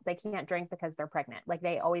they can't drink because they're pregnant. Like,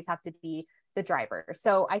 they always have to be the driver.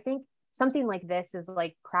 So I think something like this is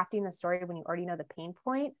like crafting the story when you already know the pain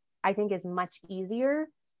point, I think is much easier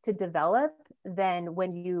to develop than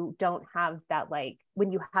when you don't have that, like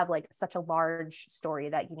when you have like such a large story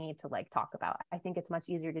that you need to like talk about. I think it's much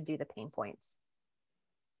easier to do the pain points.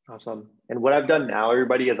 Awesome. And what I've done now,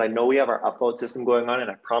 everybody, is I know we have our upvote system going on, and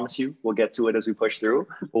I promise you we'll get to it as we push through.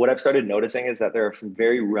 But what I've started noticing is that there are some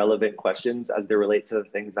very relevant questions as they relate to the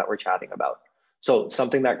things that we're chatting about. So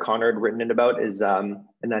something that Connor had written in about is, and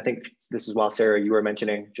I think this is while Sarah, you were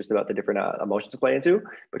mentioning just about the different emotions to play into,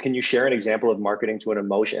 but can you share an example of marketing to an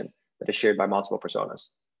emotion that is shared by multiple personas?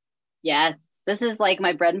 Yes, this is like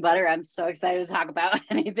my bread and butter. I'm so excited to talk about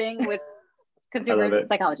anything with consumer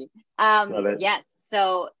psychology. Yes.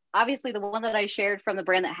 So obviously the one that I shared from the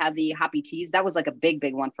brand that had the hoppy teas, that was like a big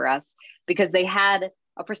one for us, because they had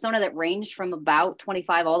a persona that ranged from about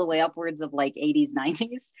 25 all the way upwards of like 80s,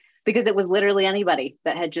 90s, because it was literally anybody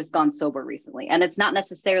that had just gone sober recently. And it's not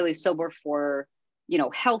necessarily sober for, you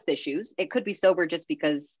know, health issues. It could be sober just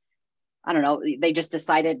because, I don't know, they just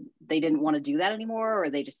decided they didn't want to do that anymore, or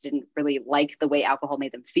they just didn't really like the way alcohol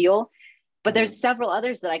made them feel. But there's several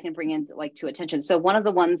others that I can bring into like to attention. So one of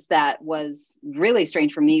the ones that was really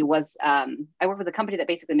strange for me was I work with a company that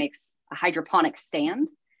basically makes a hydroponic stand.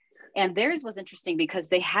 And theirs was interesting because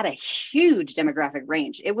they had a huge demographic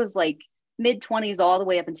range. It was like mid 20s all the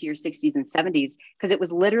way up into your 60s and 70s, because it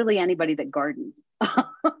was literally anybody that gardens.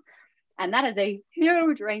 And that is a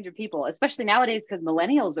huge range of people, especially nowadays, because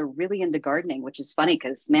millennials are really into gardening, which is funny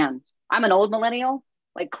because, man, I'm an old millennial,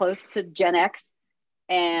 like close to Gen X.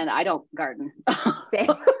 And I don't garden. Same.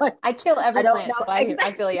 I kill every plant, so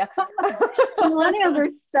I feel you. Millennials are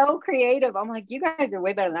so creative. I'm like, you guys are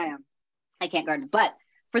way better than I am. I can't garden. But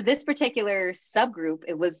for this particular subgroup,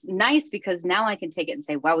 it was nice because now I can take it and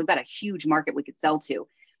say, wow, we've got a huge market we could sell to.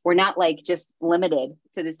 We're not like just limited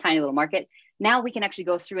to this tiny little market. Now we can actually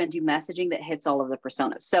go through and do messaging that hits all of the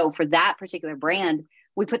personas. So for that particular brand,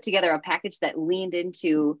 we put together a package that leaned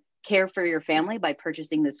into care for your family by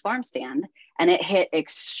purchasing this farm stand. And it hit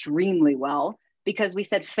extremely well because we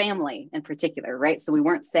said family in particular, right? So we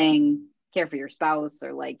weren't saying care for your spouse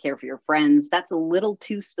or like care for your friends. That's a little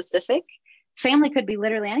too specific. Family could be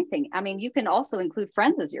literally anything. I mean, you can also include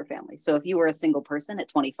friends as your family. So if you were a single person at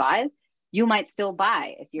 25, you might still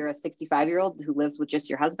buy. If you're a 65-year-old who lives with just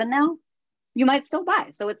your husband now, you might still buy.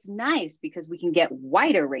 So it's nice because we can get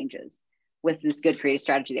wider ranges with this good creative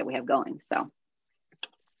strategy that we have going. So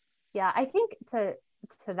yeah, I think to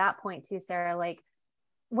that point too, Sarah, like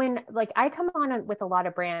when like I come on with a lot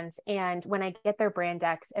of brands, and when I get their brand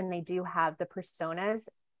decks and they do have the personas,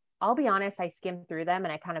 I'll be honest, I skim through them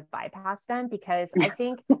and I kind of bypass them because I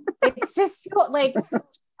think it's just like,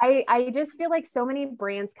 I just feel like so many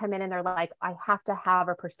brands come in and they're like, I have to have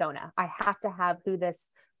a persona. I have to have who this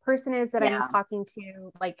person is that I'm talking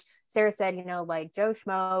to. Like Sarah said, you know, like Joe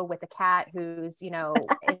Schmo with a cat who's, you know,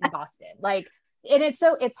 in Boston, like, and it's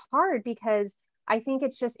hard because I think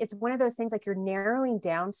it's one of those things, like you're narrowing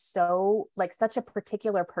down so like such a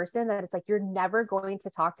particular person that it's like, you're never going to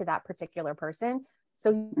talk to that particular person. So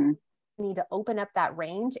you need to open up that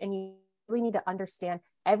range, and you really need to understand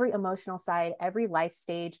every emotional side, every life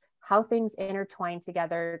stage, how things intertwine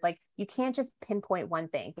together. Like you can't just pinpoint one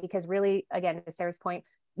thing, because really, again, to Sarah's point,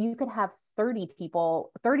 you could have 30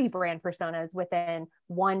 brand personas within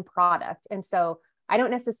one product. And so I don't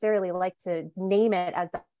necessarily like to name it as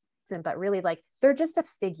that, but really like they're just a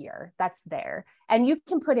figure that's there. And you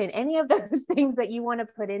can put in any of those things that you want to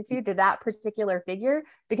put into to that particular figure,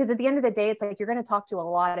 because at the end of the day, it's like, you're going to talk to a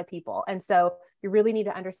lot of people. And so you really need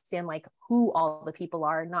to understand like who all the people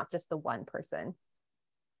are, not just the one person.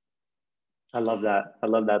 I love that. I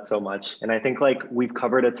love that so much. And I think like we've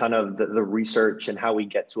covered a ton of the research and how we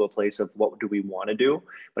get to a place of what do we want to do.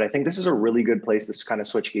 But I think this is a really good place to kind of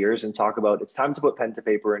switch gears and talk about, it's time to put pen to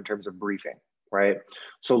paper in terms of briefing, right?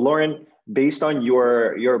 So Lauren, based on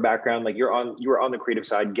your background, like you were on the creative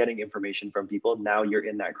side, getting information from people. Now you're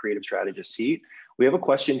in that creative strategist seat. We have a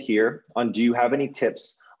question here on, do you have any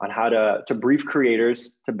tips on how to brief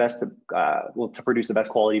creators to to produce the best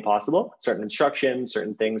quality possible, certain instructions,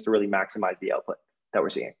 certain things to really maximize the output that we're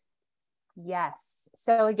seeing? Yes.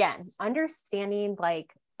 So again, understanding,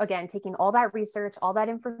 like, again, taking all that research, all that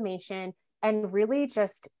information, and really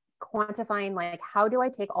just quantifying, like, how do I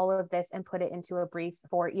take all of this and put it into a brief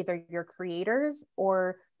for either your creators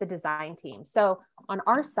or the design team? So on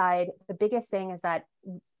our side, the biggest thing is that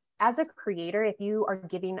as a creator, if you are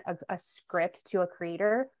giving a script to a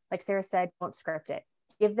creator, like Sarah said, don't script it.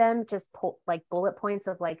 Give them just like bullet points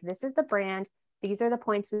of like, this is the brand. These are the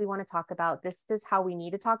points we want to talk about. This is how we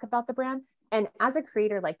need to talk about the brand. And as a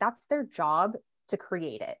creator, like that's their job to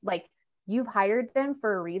create it. Like you've hired them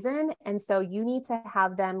for a reason. And so you need to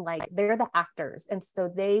have them, like, they're the actors. And so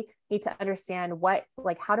they need to understand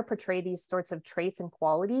how to portray these sorts of traits and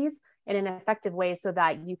qualities in an effective way so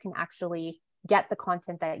that you can actually get the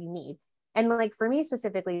content that you need. And like for me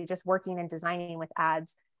specifically, just working and designing with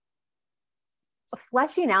ads,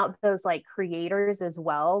 fleshing out those like creators as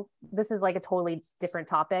well. This is like a totally different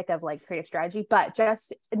topic of like creative strategy, but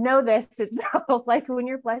just know this itself, like when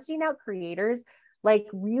you're fleshing out creators, like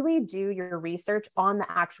really do your research on the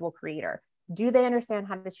actual creator. Do they understand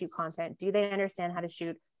how to shoot content? Do they understand how to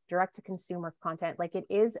shoot direct to consumer content? Like it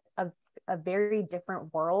is a very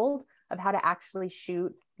different world of how to actually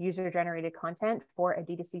shoot user-generated content for a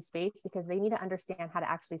D2C space, because they need to understand how to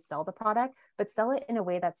actually sell the product, but sell it in a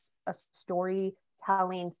way that's a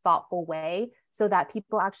storytelling, thoughtful way so that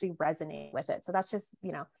people actually resonate with it. So that's just,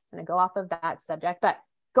 going to go off of that subject. But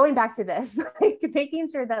going back to this, like making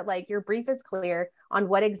sure that like your brief is clear on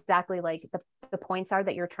what exactly like the points are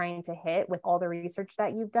that you're trying to hit with all the research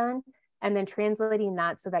that you've done, and then translating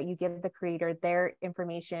that so that you give the creator their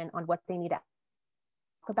information on what they need to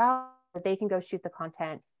talk about, that they can go shoot the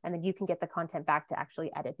content, and then you can get the content back to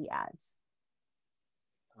actually edit the ads.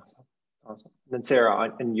 Awesome. Then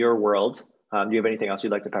Sarah, in your world, do you have anything else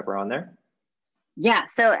you'd like to pepper on there? Yeah,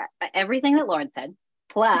 so everything that Lauren said,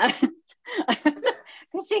 plus,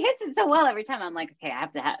 because she hits it so well every time, I'm like, okay, I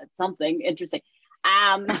have to have something interesting.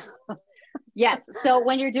 Yes, so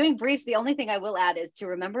when you're doing briefs, the only thing I will add is to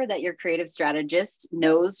remember that your creative strategist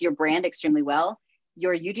knows your brand extremely well.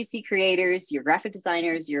 Your UGC creators, your graphic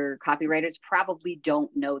designers, your copywriters probably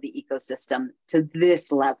don't know the ecosystem to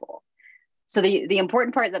this level. So the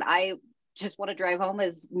important part that I just want to drive home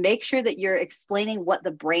is make sure that you're explaining what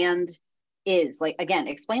the brand is. Like, again,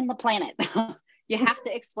 explain the planet. You have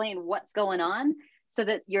to explain what's going on so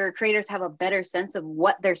that your creators have a better sense of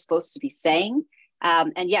what they're supposed to be saying.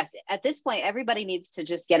 And yes, at this point, everybody needs to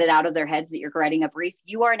just get it out of their heads that you're writing a brief.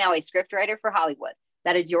 You are now a script writer for Hollywood.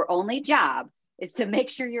 That is your only job, is to make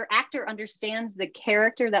sure your actor understands the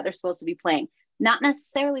character that they're supposed to be playing, not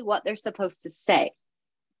necessarily what they're supposed to say,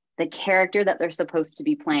 the character that they're supposed to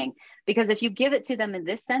be playing. Because if you give it to them in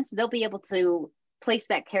this sense, they'll be able to place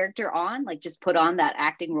that character on, like just put on that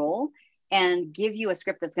acting role and give you a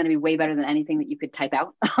script that's going to be way better than anything that you could type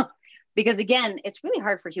out. Because again, it's really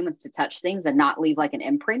hard for humans to touch things and not leave like an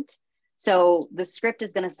imprint. So the script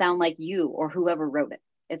is going to sound like you or whoever wrote it.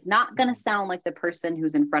 It's not going to sound like the person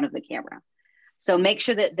who's in front of the camera. So make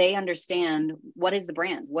sure that they understand what is the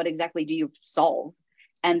brand, what exactly do you solve,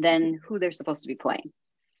 and then who they're supposed to be playing.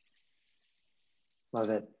 Love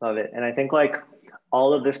it, love it. And I think like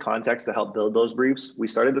all of this context to help build those briefs, we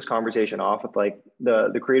started this conversation off with like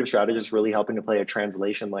the creative strategist really helping to play a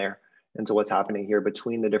translation layer into what's happening here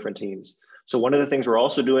between the different teams. So one of the things we're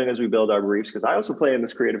also doing as we build our briefs, because I also play in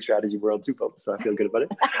this creative strategy world too, folks, so I feel good about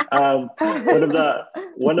it.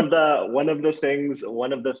 One of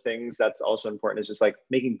the things that's also important is just like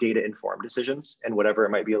making data informed decisions and whatever it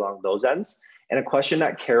might be along those ends. And a question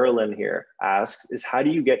that Carolyn here asks is, how do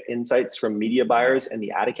you get insights from media buyers and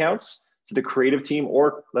the ad accounts to the creative team,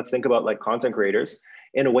 or let's think about like content creators,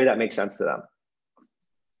 in a way that makes sense to them?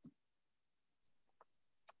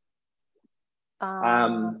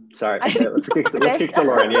 Sorry, let's kick it to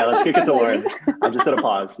Lauren. Yeah, let's kick it to Lauren. I just did a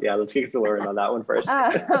pause. Yeah, let's kick it to Lauren on that one first.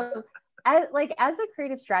 As a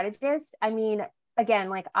creative strategist, I mean, again,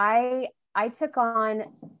 like I took on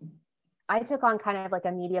kind of like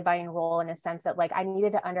a media buying role in a sense that like I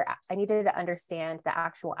needed to understand the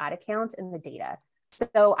actual ad accounts and the data.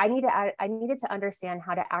 So I needed to understand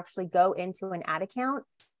how to actually go into an ad account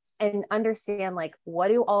and understand like, what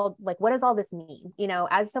does all this mean? You know,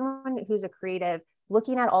 as someone who's a creative,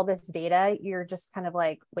 looking at all this data, you're just kind of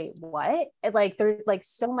like, wait, what? Like there's like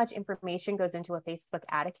so much information goes into a Facebook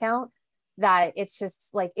ad account that it's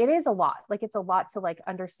just like, it is a lot. Like it's a lot to like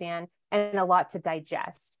understand and a lot to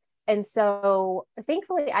digest. And so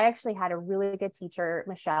thankfully I actually had a really good teacher,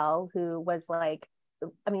 Michelle, who was like,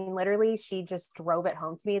 I mean, literally she just drove it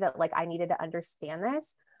home to me that like I needed to understand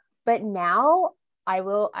this. But now I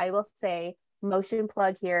will say, motion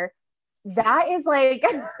plug here, that is like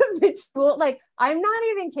the tool. Like, I'm not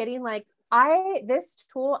even kidding. Like this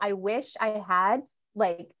tool, I wish I had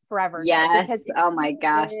like forever. Yes. Because oh my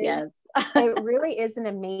gosh. Yes. It really is an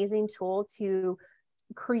amazing tool to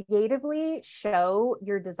creatively show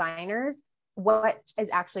your designers what is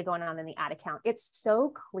actually going on in the ad account. It's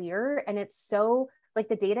so clear, and it's so like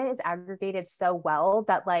the data is aggregated so well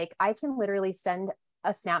that like I can literally send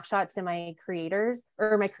a snapshot to my creators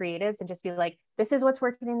or my creatives and just be like, this is what's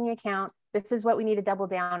working in the account. This is what we need to double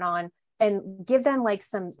down on, and give them like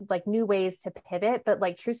some like new ways to pivot. But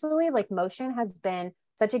like, truthfully, like motion has been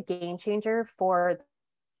such a game changer for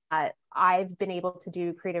I've been able to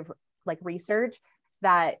do creative like research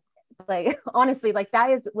that like, honestly, like that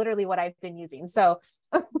is literally what I've been using. So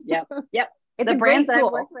yep. It's the a brands great that tool.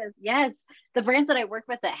 I work with. Yes. The brands that I work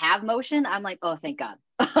with that have motion, I'm like, oh, thank God.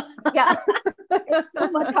 Yeah. It's so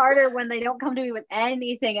much harder when they don't come to me with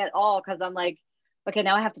anything at all. Cause I'm like, okay,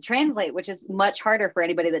 now I have to translate, which is much harder for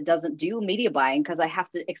anybody that doesn't do media buying. Cause I have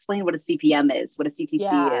to explain what a CPM is, what a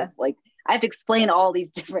CTC is. Like I have to explain all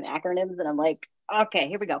these different acronyms, and I'm like, okay,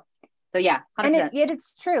 here we go. So yeah, 100%. And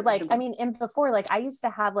it's true. Like, I mean, and before, like I used to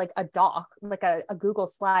have like a doc, like a Google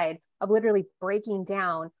slide of literally breaking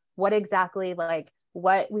down what exactly like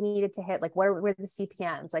what we needed to hit, like what were the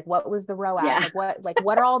CPMs, like what was the ROAS, like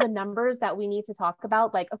what are all the numbers that we need to talk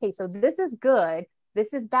about? Like, okay, so this is good,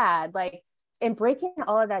 this is bad. Like, and breaking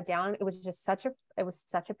all of that down, it was such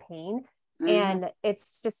a pain. Mm-hmm. And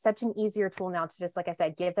it's just such an easier tool now to just, like I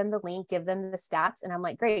said, give them the link, give them the stats. And I'm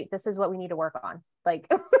like, great, this is what we need to work on.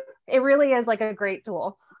 Like, it really is like a great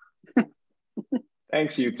tool.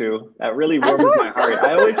 Thanks, you two. That really warms my heart.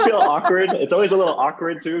 I always feel awkward. It's always a little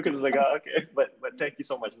awkward too, because it's like, oh, okay, but thank you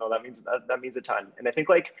so much. No, that means a ton. And I think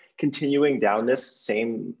like continuing down this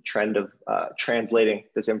same trend of translating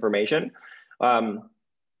this information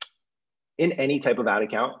in any type of ad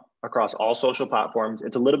account across all social platforms,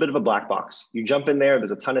 it's a little bit of a black box. You jump in there,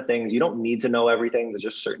 there's a ton of things. You don't need to know everything. There's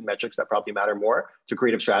just certain metrics that probably matter more to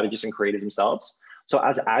creative strategists and creatives themselves. So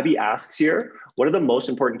as Abby asks here, what are the most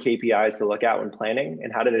important KPIs to look at when planning,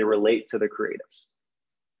 and how do they relate to the creatives?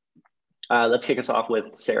 Let's kick us off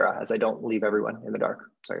with Sarah, as I don't leave everyone in the dark.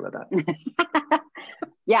 Sorry about that.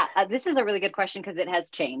 Yeah, this is a really good question because it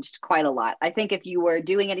has changed quite a lot. I think if you were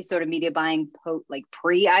doing any sort of media buying like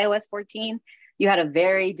pre-iOS 14, you had a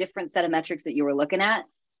very different set of metrics that you were looking at.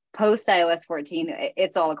 Post iOS 14,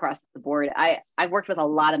 it's all across the board. I've worked with a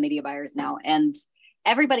lot of media buyers now, and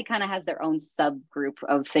everybody kind of has their own subgroup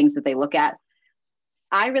of things that they look at.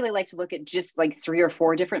 I really like to look at just like 3 or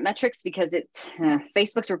 4 different metrics because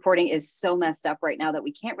Facebook's reporting is so messed up right now that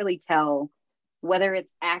we can't really tell whether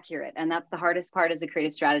it's accurate. And that's the hardest part as a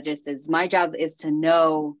creative strategist. Is my job is to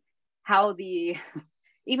know how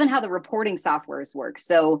even how the reporting softwares work.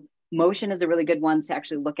 So motion is a really good one to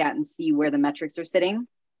actually look at and see where the metrics are sitting.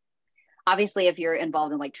 Obviously, if you're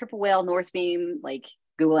involved in like Triple Whale, Northbeam, like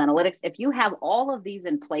Google Analytics, if you have all of these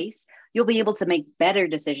in place, you'll be able to make better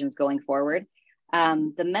decisions going forward.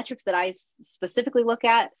 The metrics that I specifically look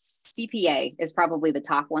at, CPA is probably the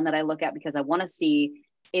top one that I look at because I want to see,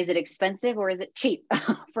 is it expensive or is it cheap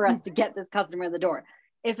for us to get this customer in the door?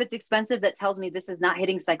 If it's expensive, that tells me this is not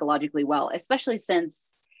hitting psychologically well, especially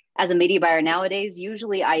since as a media buyer nowadays,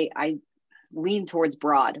 usually I lean towards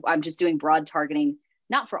broad. I'm just doing broad targeting,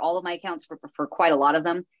 not for all of my accounts, for quite a lot of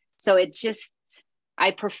them. So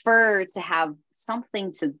I prefer to have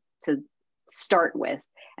something to start with.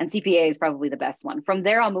 And CPA is probably the best one. From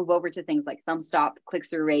there, I'll move over to things like thumb stop,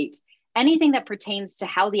 click-through rate, anything that pertains to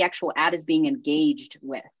how the actual ad is being engaged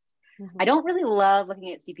with. Mm-hmm. I don't really love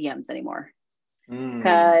looking at CPMs anymore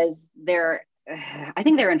because I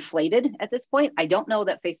think they're inflated at this point. I don't know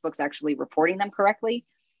that Facebook's actually reporting them correctly.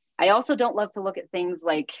 I also don't love to look at things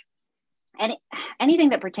like anything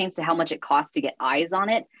that pertains to how much it costs to get eyes on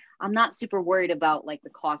it. I'm not super worried about like the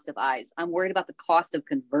cost of eyes. I'm worried about the cost of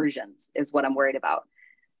conversions is what I'm worried about.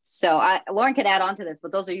 So Lauren could add on to this,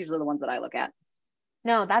 but those are usually the ones that I look at.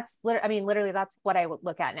 No, literally that's what I would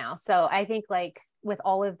look at now. So I think like with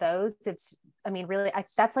all of those, that's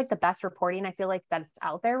like the best reporting I feel like that's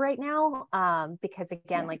out there right now. Because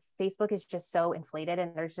again, like Facebook is just so inflated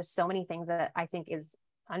and there's just so many things that I think is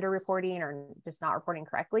underreporting or just not reporting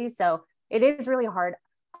correctly. So it is really hard.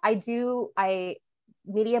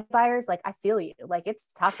 Media buyers, like, I feel you, like, it's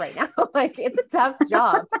tough right now. Like, it's a tough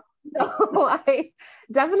job. So I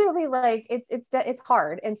definitely, like, it's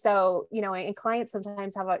hard. And so, you know, and clients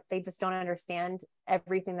sometimes they just don't understand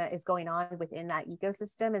everything that is going on within that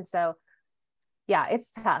ecosystem. And so, yeah,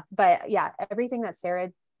 it's tough, but yeah, everything that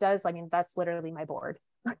Sarah does, I mean, that's literally my board.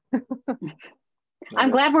 I'm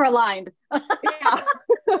glad we're aligned. Yeah.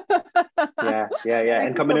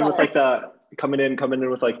 And coming in with like coming in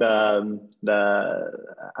with like the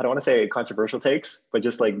I don't want to say controversial takes, but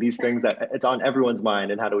just like these things that it's on everyone's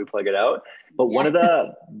mind and how do we plug it out. But one of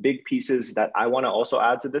the big pieces that I want to also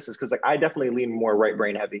add to this is because, like, I definitely lean more right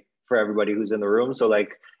brain heavy for everybody who's in the room. So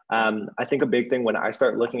like, I think a big thing when I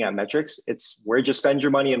start looking at metrics, it's where'd you spend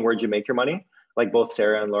your money and where'd you make your money, like both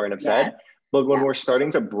Sarah and Lauren have said. But when we're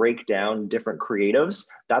starting to break down different creatives,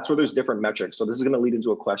 that's where there's different metrics. So this is going to lead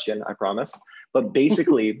into a question, I promise. But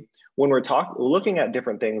basically, when we're looking at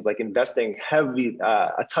different things like investing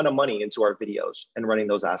a ton of money into our videos and running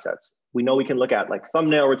those assets, we know we can look at like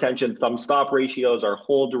thumbnail retention, thumb stop ratios, our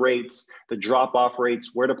hold rates, the drop off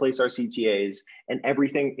rates, where to place our CTAs, and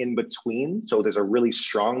everything in between. So there's a really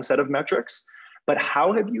strong set of metrics. But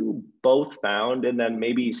how have you both found, and then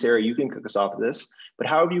maybe Sarah, you can kick us off this, but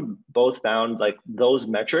how have you both found like those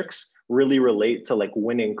metrics really relate to like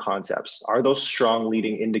winning concepts? Are those strong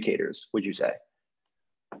leading indicators, would you say?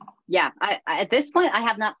 Yeah, at this point, I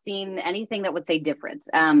have not seen anything that would say difference,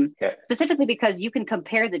 specifically because you can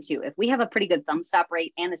compare the two. If we have a pretty good thumb stop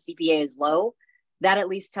rate and the CPA is low, that at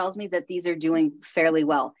least tells me that these are doing fairly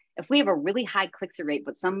well. If we have a really high click-through rate,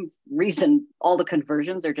 but some reason all the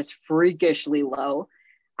conversions are just freakishly low,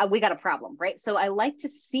 we got a problem, right? So I like to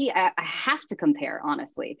see, I have to compare,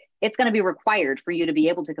 honestly. It's going to be required for you to be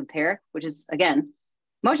able to compare, which is, again,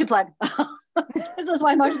 Motion Plug. This is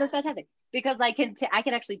why Motion is fantastic, because I can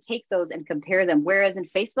actually take those and compare them. Whereas in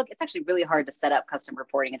Facebook, it's actually really hard to set up custom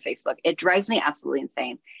reporting in Facebook. It drives me absolutely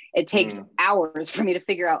insane. It takes hours for me to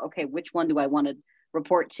figure out, okay, which one do I want to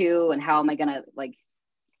report to and how am I going to like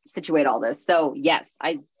situate all this? So yes,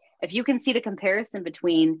 if you can see the comparison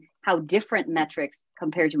between how different metrics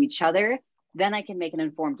compare to each other, then I can make an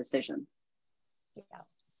informed decision. Yeah,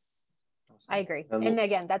 I agree. And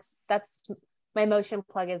again, that's my Motion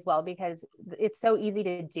Plug as well, because it's so easy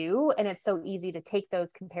to do. And it's so easy to take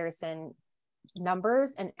those comparison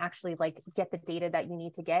numbers and actually like get the data that you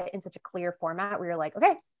need to get in such a clear format where you're like,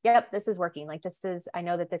 okay, yep, this is working. Like I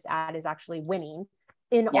know that this ad is actually winning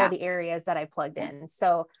in all the areas that I plugged in.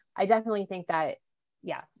 So I definitely think that,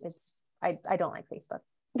 I don't like Facebook.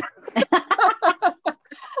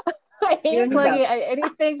 I hate plugging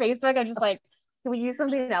anything Facebook. I'm just like, can we use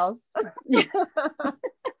something else?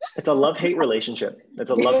 It's a love-hate relationship. It's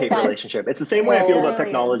the same way I feel about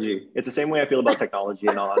technology. It's the same way I feel about technology,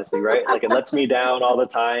 in all honesty, right? Like, it lets me down all the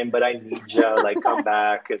time, but I need you, like, come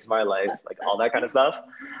back. It's my life, like all that kind of stuff.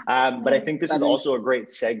 But I think this is also a great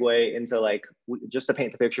segue into like, just to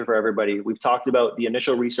paint the picture for everybody. We've talked about the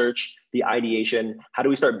initial research, the ideation. How do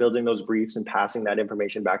we start building those briefs and passing that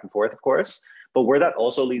information back and forth, of course? But where that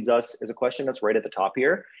also leads us is a question that's right at the top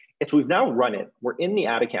here. We've now run it. We're in the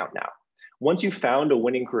ad account now. Once you found a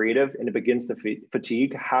winning creative and it begins to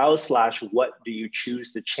fatigue, how/what do you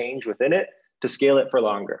choose to change within it to scale it for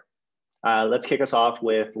longer? Let's kick us off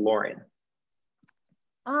with Lauren.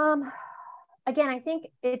 Again, I think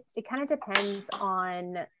it kind of depends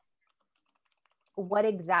on what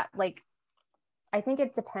exactly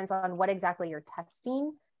you're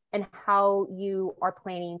testing and how you are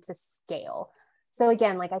planning to scale. So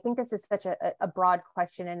again, like, I think this is such a broad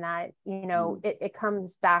question in that, you know, it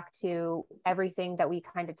comes back to everything that we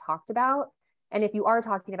kind of talked about. And if you are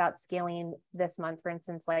talking about scaling this month, for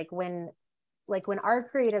instance, like when our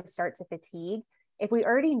creatives start to fatigue, if we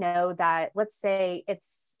already know that, let's say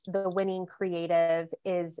it's the winning creative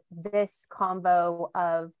is this combo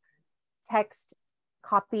of text,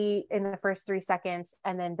 copy in the first 3 seconds,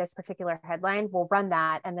 and then this particular headline, we'll run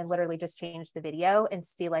that and then literally just change the video and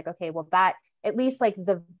see like, okay, well, that at least like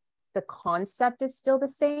the concept is still the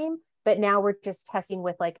same, but now we're just testing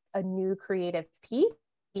with like a new creative piece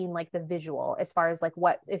in like the visual as far as like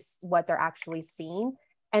what they're actually seeing,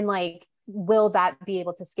 and like, will that be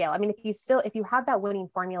able to scale? I mean, if you have that winning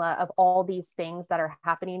formula of all these things that are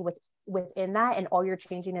happening within that, and all you're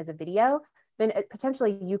changing is a video, then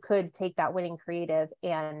potentially you could take that winning creative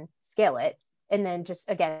and scale it, and then just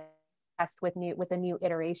again test with a new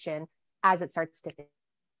iteration as it starts to fit.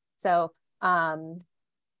 So I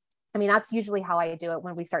mean, that's usually how I do it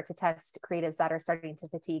when we start to test creatives that are starting to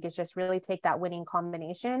fatigue, is just really take that winning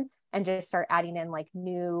combination and just start adding in like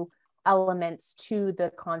new elements to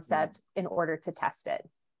the concept in order to test it.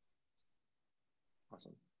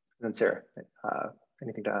 Awesome. And then Sarah,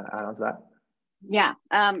 anything to add on to that? Yeah,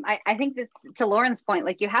 I think this, to Lauren's point,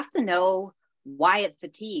 like you have to know why it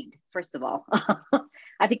fatigued, first of all.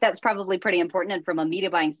 I think that's probably pretty important. And from a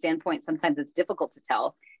media buying standpoint, sometimes it's difficult to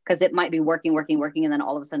tell because it might be working. And then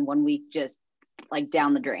all of a sudden 1 week, just like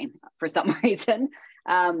down the drain for some reason.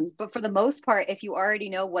 But for the most part, if you already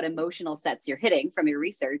know what emotional sets you're hitting from your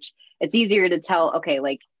research, it's easier to tell, okay,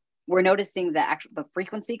 like we're noticing the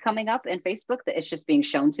frequency coming up in Facebook, that it's just being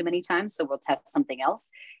shown too many times. So we'll test something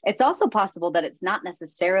else. It's also possible that it's not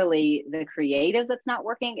necessarily the creative that's not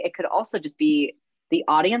working. It could also just be the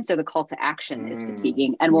audience or the call to action is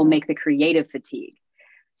fatiguing and will make the creative fatigue.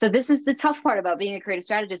 So this is the tough part about being a creative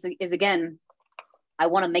strategist is, again, I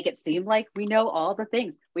want to make it seem like we know all the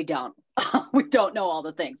things. We don't. We don't know all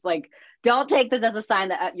the things. Like, don't take this as a sign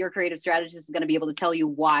that your creative strategist is going to be able to tell you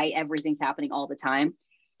why everything's happening all the time.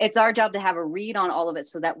 It's our job to have a read on all of it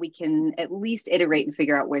so that we can at least iterate and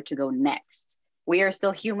figure out where to go next. We are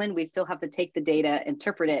still human. We still have to take the data,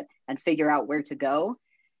 interpret it, and figure out where to go.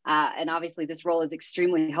 And obviously this role is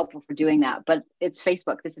extremely helpful for doing that, but it's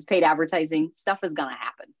Facebook. This is paid advertising. Stuff is going to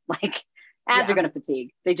happen. Like ads are going to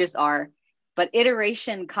fatigue. They just are. But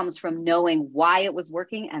iteration comes from knowing why it was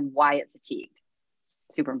working and why it fatigued.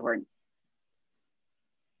 Super important.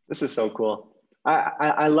 This is so cool.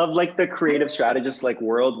 I love like the creative strategist like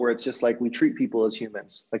world where it's just like we treat people as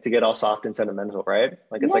humans, like to get all soft and sentimental, right?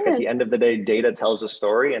 Like it's like at the end of the day, data tells a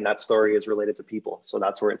story and that story is related to people. So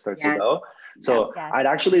that's where it starts to go. So I'd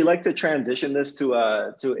actually like to transition this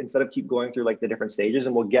to instead of keep going through like the different stages,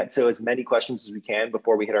 and we'll get to as many questions as we can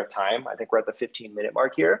before we hit our time. I think we're at the 15-minute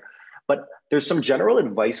mark here, but there's some general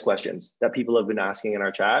advice questions that people have been asking in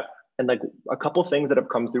our chat. And like a couple things that have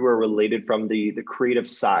come through are related from the creative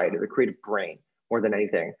side, or the creative brain, more than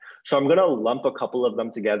anything. So I'm gonna lump a couple of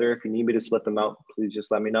them together. If you need me to split them out, please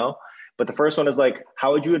just let me know. But the first one is like,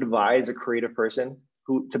 how would you advise a creative person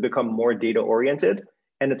to become more data oriented?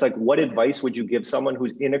 And it's like, what advice would you give someone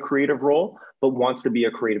who's in a creative role, but wants to be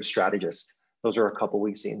a creative strategist? Those are a couple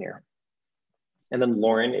we've seen here. And then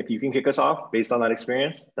Lauren, if you can kick us off based on that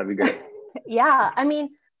experience, that'd be great. Yeah, I mean,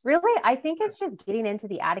 really, I think it's just getting into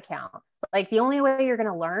the ad account. Like the only way you're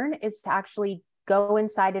gonna learn is to actually go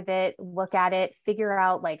inside of it, look at it, figure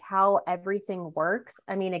out like how everything works.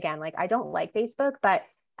 I mean, again, like I don't like Facebook, but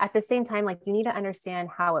at the same time, like you need to understand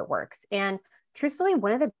how it works. And truthfully,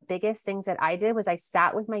 one of the biggest things that I did was I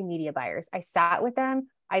sat with my media buyers. I sat with them.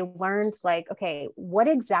 I learned like, okay, what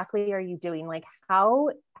exactly are you doing? Like how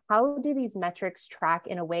do these metrics track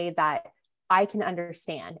in a way that I can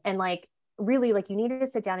understand? And like, really, like you need to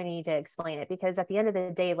sit down and you need to explain it, because at the end of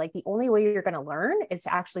the day, like the only way you're going to learn is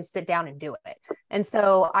to actually sit down and do it. And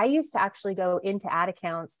so I used to actually go into ad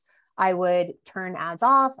accounts. I would turn ads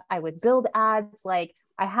off. I would build ads. Like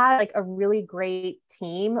I had like a really great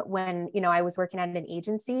team when, you know, I was working at an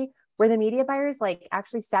agency where the media buyers like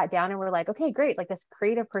actually sat down and were like, okay, great. Like this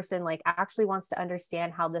creative person like actually wants to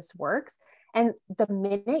understand how this works. And the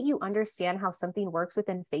minute you understand how something works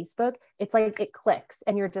within Facebook, it's like it clicks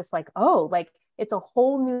and you're just like, oh, like it's a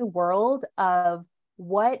whole new world of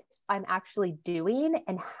what I'm actually doing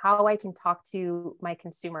and how I can talk to my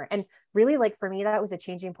consumer. And really, like for me, that was a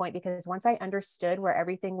changing point, because once I understood where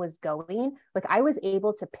everything was going, like I was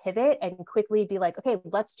able to pivot and quickly be like, okay,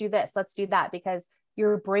 let's do this, let's do that, because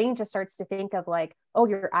your brain just starts to think of like, oh,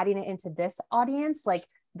 you're adding it into this audience. Like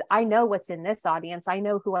I know what's in this audience. I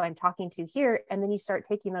know who I'm talking to here. And then you start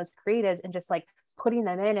taking those creatives and just like putting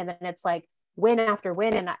them in. And then it's like win after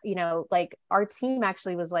win. And, you know, like our team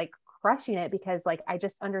actually was like crushing it, because like I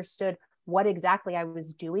just understood what exactly I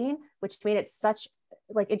was doing, which made it such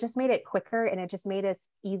like, it just made it quicker, and it just made us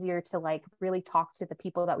easier to like really talk to the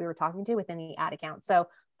people that we were talking to within the ad account. So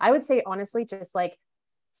I would say, honestly, just like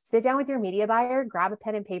sit down with your media buyer, grab a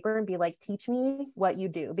pen and paper and be like, teach me what you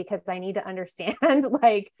do, because I need to understand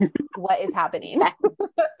like what is happening.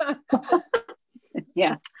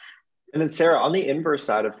 Yeah. And then Sarah, on the inverse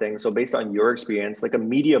side of things, so based on your experience, like a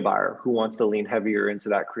media buyer who wants to lean heavier into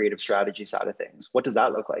that creative strategy side of things, what does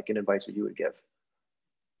that look like, and advice that you would give?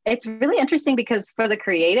 It's really interesting, because for the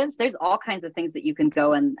creatives, there's all kinds of things that you can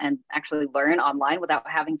go and actually learn online without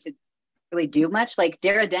having to really do much. Like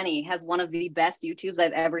Dara Denny has one of the best YouTubes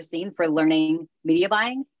I've ever seen for learning media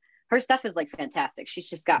buying. Her stuff is like fantastic. She's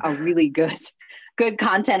just got a really good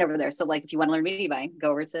content over there. So like if you want to learn media buying,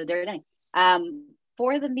 go over to Dara Denny.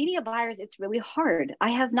 For the media buyers, it's really hard.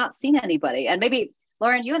 I have not seen anybody. And maybe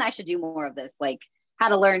Lauren, you and I should do more of this, like how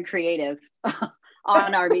to learn creative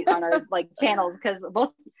on our like channels, because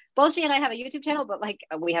both she and I have a YouTube channel, but like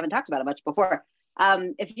we haven't talked about it much before.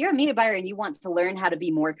 If you're a media buyer and you want to learn how to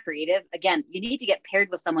be more creative, again, you need to get paired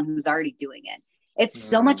with someone who's already doing it. It's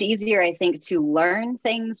so much easier, I think, to learn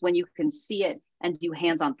things when you can see it and do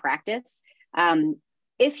hands-on practice.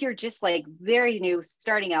 If you're just like very new,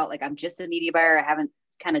 starting out, like I'm just a media buyer, I haven't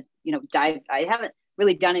kind of, I haven't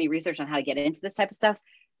really done any research on how to get into this type of stuff.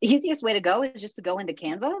 The easiest way to go is just to go into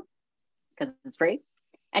Canva because it's free.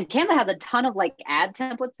 And Canva has a ton of like ad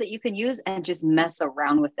templates that you can use and just mess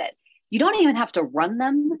around with it. You don't even have to run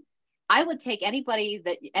them. I would take any brand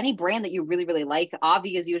that you really, really like.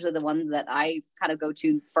 Avi is usually the one that I kind of go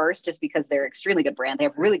to first, just because they're extremely good brand. They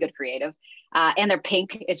have really good creative and they're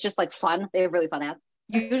pink. It's just like fun. They have really fun ads.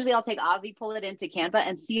 Usually I'll take Avi, pull it into Canva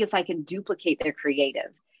and see if I can duplicate their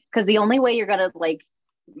creative. Because the only way you're going to like,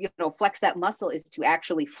 flex that muscle is to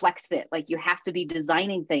actually flex it. Like you have to be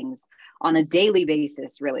designing things on a daily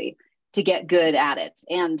basis, really, to get good at it.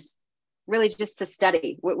 And really just to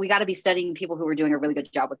study. We got to be studying people who are doing a really good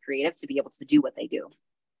job with creative to be able to do what they do.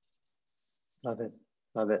 Love it.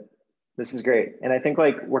 Love it. This is great. And I think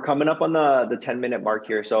like we're coming up on the 10-minute mark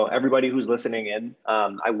here. So everybody who's listening in,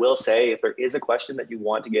 I will say if there is a question that you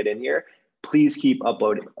want to get in here, please keep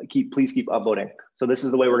upvoting. Please keep upvoting. So this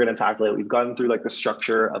is the way we're going to tackle it. We've gone through like the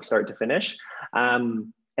structure of start to finish.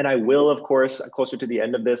 And I will, of course, closer to the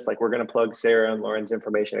end of this, like we're going to plug Sarah and Lauren's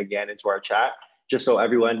information again into our chat, just so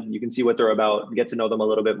everyone, you can see what they're about, get to know them a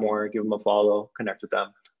little bit more, give them a follow, connect with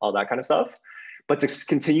them, all that kind of stuff. But to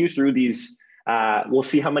continue through these, we'll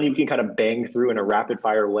see how many we can kind of bang through in a rapid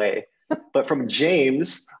fire way. But from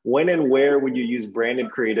James, when and where would you use branded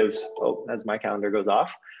creatives? Oh, as my calendar goes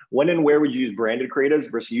off. When and where would you use branded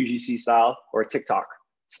creatives versus UGC style or TikTok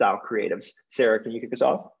style creatives? Sarah, can you kick us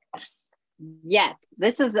off? Yes,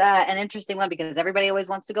 this is an interesting one because everybody always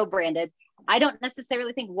wants to go branded. I don't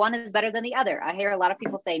necessarily think one is better than the other. I hear a lot of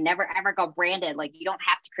people say never ever go branded. Like you don't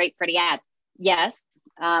have to create pretty ads. Yes,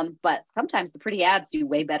 but sometimes the pretty ads do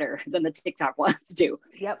way better than the TikTok ones do.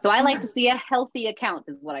 Yep. So I like to see a healthy account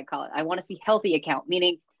is what I call it. I want to see healthy account,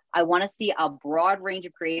 meaning I want to see a broad range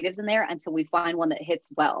of creatives in there until we find one that hits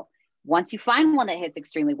well. Once you find one that hits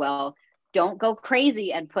extremely well, don't go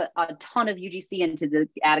crazy and put a ton of UGC into the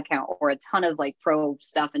ad account or a ton of like pro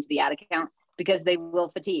stuff into the ad account because they will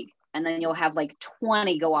fatigue. And then you'll have like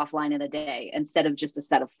 20 go offline in a day instead of just a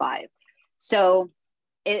set of 5. So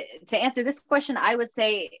to answer this question, I would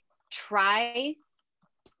say try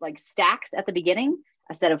like stacks at the beginning,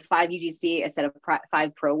 a set of 5 UGC, a set of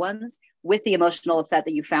 5 pro ones with the emotional set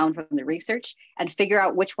that you found from the research and figure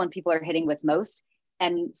out which one people are hitting with most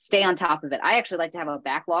and stay on top of it. I actually like to have a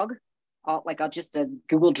backlog, just a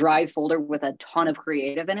Google Drive folder with a ton of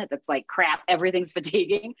creative in it. That's like, crap, everything's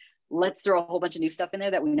fatiguing. Let's throw a whole bunch of new stuff in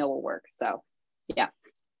there that we know will work. So yeah.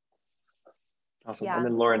 Awesome. Yeah. And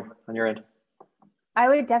then Lauren, on your end. I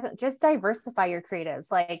would definitely just diversify your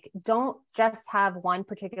creatives. Like, don't just have one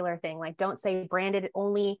particular thing. Like, don't say branded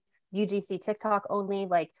only, UGC, TikTok only.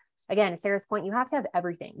 Like, again, Sarah's point, you have to have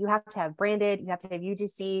everything. You have to have branded, you have to have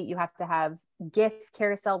UGC, you have to have GIF,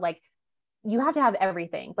 carousel. Like, you have to have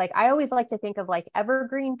everything. Like, I always like to think of like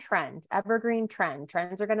evergreen trend.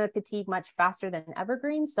 Trends are going to fatigue much faster than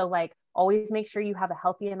evergreen. So like, always make sure you have a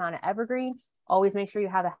healthy amount of evergreen. Always make sure you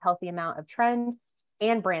have a healthy amount of trend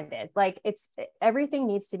and branded. Like, everything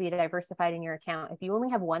needs to be diversified in your account. If you only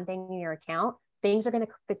have one thing in your account, things are going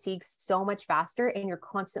to fatigue so much faster and you're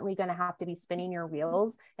constantly going to have to be spinning your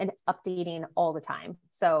wheels and updating all the time.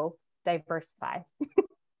 So diversify.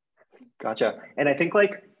 Gotcha. And I think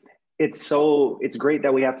like, it's great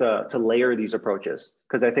that we have to layer these approaches,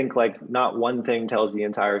 because I think like not one thing tells the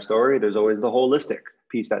entire story. There's always the holistic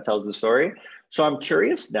piece that tells the story. So I'm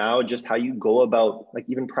curious now just how you go about like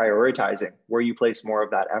even prioritizing where you place more of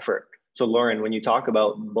that effort. So Lauren, when you talk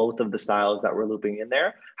about both of the styles that we're looping in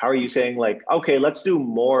there, how are you saying like, okay, let's do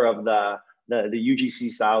more of the UGC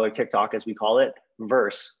style or TikTok as we call it,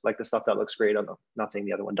 versus like the stuff that looks great on the, not saying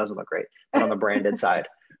the other one doesn't look great, but on the branded side.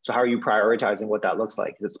 So how are you prioritizing what that looks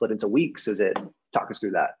like? Is it split into weeks? Talk us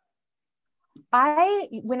through that.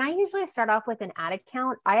 When I usually start off with an ad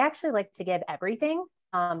account, I actually like to give everything.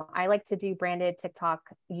 I like to do branded, TikTok,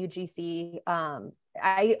 UGC.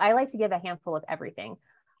 I like to give a handful of everything.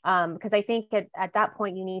 Because I think at that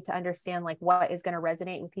point, you need to understand like what is going to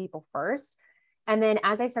resonate with people first. And then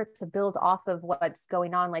as I start to build off of what's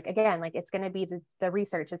going on, like, again, like it's going to be the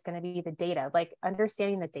research, it's going to be the data, like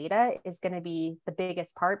understanding the data is going to be the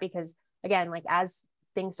biggest part, because again, like as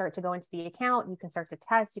things start to go into the account, you can start to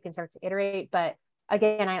test, you can start to iterate. But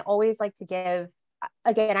again, I always look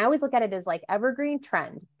at it as like evergreen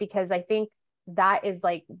trend, because I think that is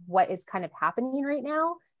like what is kind of happening right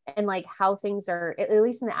now. and like how things are, at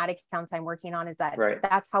least in the ad accounts I'm working on, is that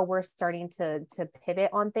that's how we're starting to pivot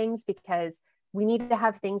on things, because we need to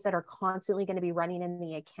have things that are constantly going to be running in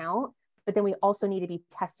the account, but then we also need to be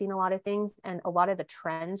testing a lot of things. And a lot of the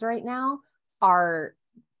trends right now are,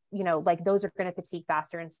 you know, like those are going to fatigue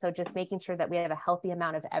faster. And so just making sure that we have a healthy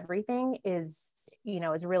amount of everything is, you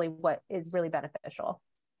know, is really what is really beneficial.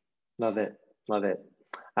 Love it. Love it.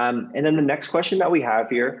 And then the next question that we have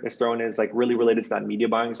here is thrown is like really related to that media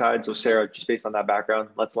buying side. So Sarah, just based on that background,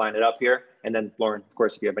 let's line it up here. And then Lauren, of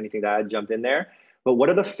course, if you have anything to add, jump in there. But what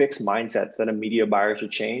are the fixed mindsets that a media buyer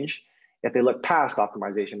should change if they look past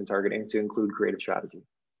optimization and targeting to include creative strategy?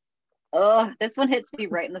 Oh, this one hits me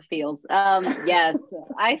right in the feels. Yes,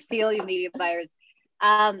 I feel you, media buyers.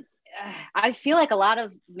 I feel like a lot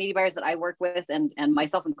of media buyers that I work with, and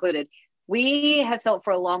myself included, we have felt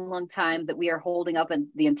for a long, long time that we are holding up in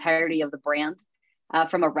the entirety of the brand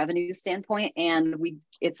from a revenue standpoint. And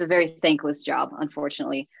it's a very thankless job,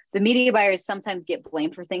 unfortunately. The media buyers sometimes get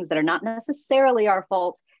blamed for things that are not necessarily our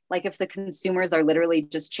fault. Like if the consumers are literally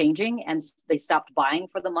just changing and they stopped buying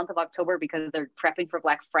for the month of October because they're prepping for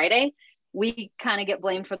Black Friday, we kind of get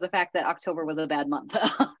blamed for the fact that October was a bad month.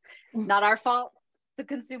 Not our fault. It's a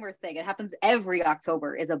consumer thing. It happens every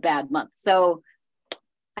October is a bad month. So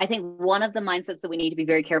I think one of the mindsets that we need to be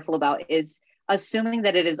very careful about is assuming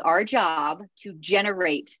that it is our job to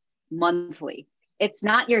generate monthly. It's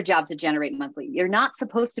not your job to generate monthly. You're not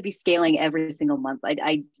supposed to be scaling every single month.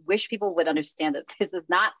 I wish people would understand that this is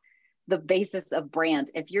not the basis of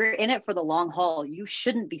brand. If you're in it for the long haul, you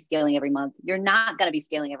shouldn't be scaling every month. You're not going to be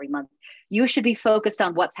scaling every month. You should be focused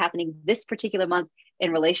on what's happening this particular month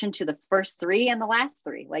in relation to the first three and the last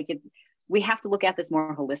three. We have to look at this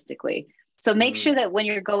more holistically. So make sure that when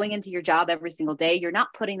you're going into your job every single day, you're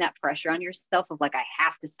not putting that pressure on yourself of like, I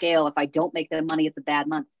have to scale. If I don't make the money, it's a bad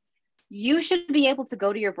month. You should be able to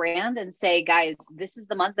go to your brand and say, guys, this is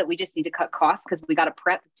the month that we just need to cut costs because we got to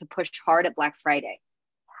prep to push hard at Black Friday,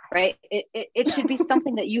 right? It should be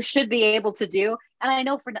something that you should be able to do. And I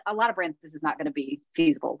know for a lot of brands, this is not going to be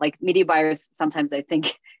feasible. Like media buyers, sometimes I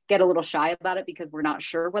think get a little shy about it because we're not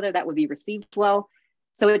sure whether that would be received well.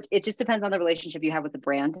 So it just depends on the relationship you have with the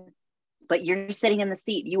brand. But you're sitting in the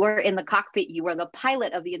seat, you are in the cockpit, you are the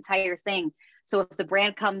pilot of the entire thing. So if the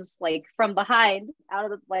brand comes like from behind out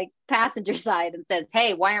of the like passenger side and says,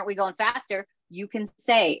 hey, why aren't we going faster? You can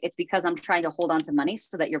say it's because I'm trying to hold on to money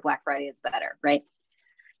so that your Black Friday is better, right?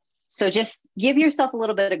 So just give yourself a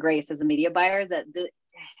little bit of grace as a media buyer that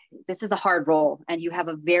this is a hard role and you have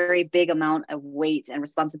a very big amount of weight and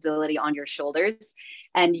responsibility on your shoulders,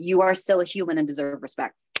 and you are still a human and deserve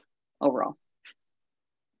respect overall.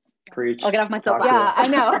 Preach. I'll get off my soapbox. Yeah, I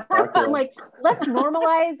know. I'm like, let's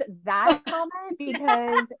normalize that comment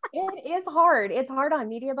because it is hard. It's hard on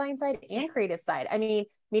media buying side and creative side. I mean,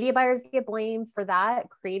 media buyers get blamed for that.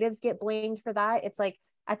 Creatives get blamed for that. It's like,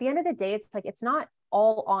 at the end of the day, it's like, it's not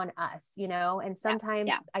all on us, you know? And sometimes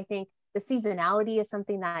I think the seasonality is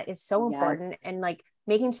something that is so important, and like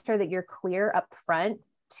making sure that you're clear up front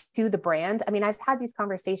to the brand. I mean, I've had these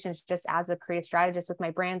conversations just as a creative strategist with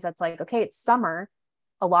my brands. That's like, okay, it's summer.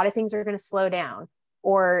 A lot of things are going to slow down,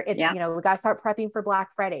 or it's, you know, we got to start prepping for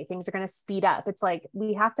Black Friday. Things are going to speed up. It's like,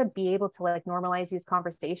 we have to be able to like normalize these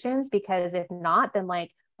conversations, because if not, then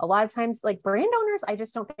like a lot of times like brand owners, I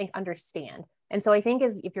just don't think understand. And so I think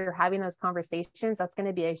if you're having those conversations, that's going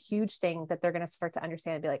to be a huge thing that they're going to start to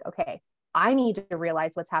understand and be like, okay, I need to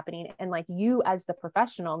realize what's happening. And like you as the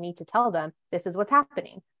professional need to tell them, this is what's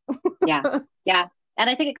happening. Yeah. And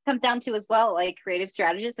I think it comes down to as well, like creative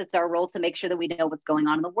strategists, it's our role to make sure that we know what's going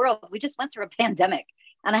on in the world. We just went through a pandemic,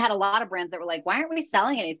 and I had a lot of brands that were like, why aren't we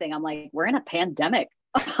selling anything? I'm like, we're in a pandemic.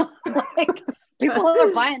 Like people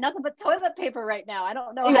are buying nothing but toilet paper right now. I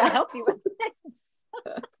don't know how to help you with this.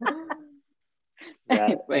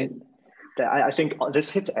 I think this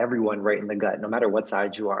hits everyone right in the gut, no matter what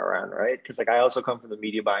side you are on, right? Because like I also come from the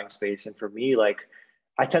media buying space, and for me, like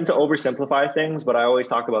I tend to oversimplify things, but I always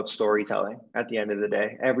talk about storytelling at the end of the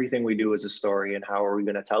day. Everything we do is a story, and how are we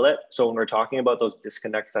going to tell it? So when we're talking about those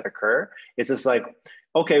disconnects that occur, it's just like,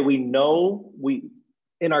 okay, we know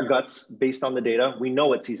in our guts, based on the data, we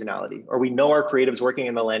know it's seasonality, or we know our creatives working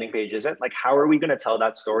in the landing page isn't. Like, how are we going to tell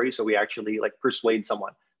that story so we actually like persuade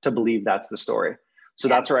someone to believe that's the story? So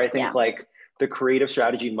that's where I think like the creative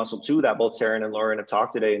strategy muscle too, that both Sarah and Lauren have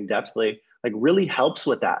talked today in depthly, like really helps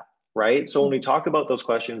with that. Right. So when we talk about those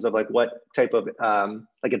questions of like, what type of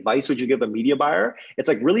like advice would you give a media buyer? It's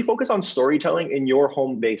like really focus on storytelling in your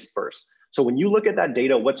home base first. So when you look at that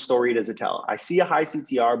data, what story does it tell? I see a high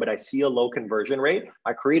CTR, but I see a low conversion rate.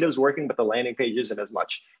 My creative's working, but the landing page isn't as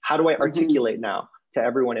much. How do I articulate now to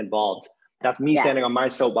everyone involved That's me standing on my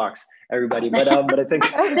soapbox, everybody. But I think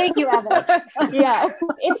thank you, Evan. Yeah,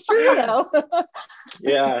 it's true though.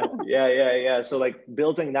 yeah. So like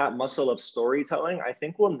building that muscle of storytelling, I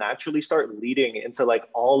think will naturally start leading into like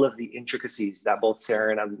all of the intricacies that both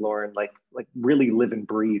Sarah and Lauren like really live and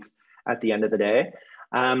breathe at the end of the day.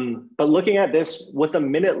 But looking at this with a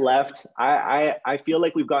minute left, I feel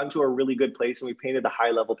like we've gotten to a really good place and we painted the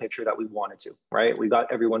high level picture that we wanted to, right? We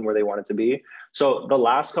got everyone where they wanted to be. So the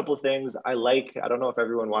last couple of things I don't know if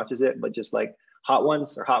everyone watches it, but just like hot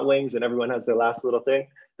ones or hot wings, and everyone has their last little thing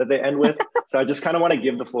that they end with. So I just kind of want to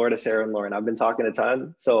give the floor to Sarah and Lauren. I've been talking a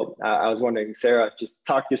ton. So I was wondering, Sarah, just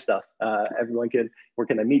talk your stuff. Everyone where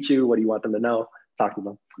can they meet you? What do you want them to know? Talk to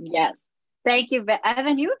them. Yes. Thank you,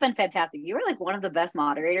 Evan. You have been fantastic. You were like one of the best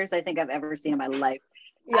moderators I think I've ever seen in my life.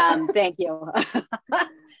 Yeah. Thank you.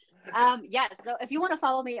 So if you want to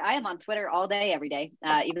follow me, I am on Twitter all day, every day.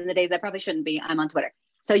 Even the days I probably shouldn't be, I'm on Twitter.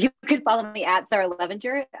 So you can follow me at Sarah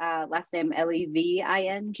Levinger, last name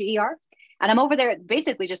Levinger. And I'm over there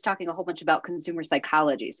basically just talking a whole bunch about consumer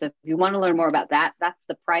psychology. So if you want to learn more about that, that's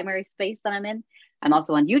the primary space that I'm in. I'm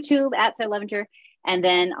also on YouTube at Sarah Levinger. And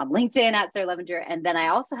then on LinkedIn at Sarah Levinger. And then I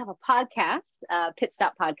also have a podcast, Pit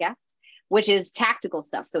Stop Podcast, which is tactical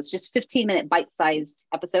stuff. So it's just 15-minute bite-sized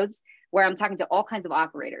episodes where I'm talking to all kinds of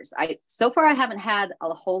operators. So far, I haven't had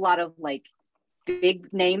a whole lot of like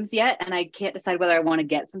big names yet. And I can't decide whether I want to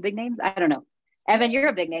get some big names. I don't know. Evan, you're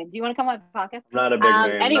a big name. Do you want to come on the podcast? I'm not a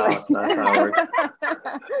big name. Anyway. No, that's not how it works.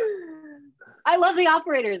 I love the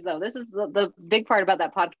operators though. This is the big part about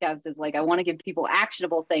that podcast is like, I want to give people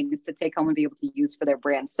actionable things to take home and be able to use for their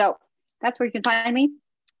brand. So that's where you can find me.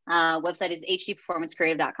 Website is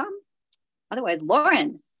hdperformancecreative.com. Otherwise,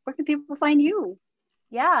 Lauren, where can people find you?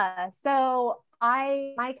 Yeah. So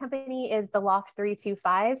my company is the Loft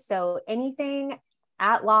 325. So anything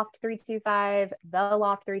at Loft 325, the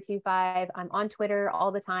Loft 325. I'm on Twitter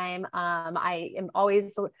all the time. I am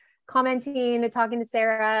always commenting, talking to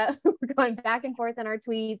Sarah, we're going back and forth in our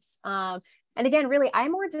tweets. And again, really,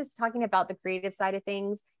 I'm more just talking about the creative side of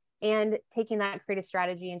things and taking that creative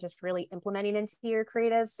strategy and just really implementing into your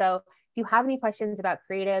creative. So if you have any questions about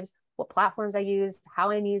creatives, what platforms I use,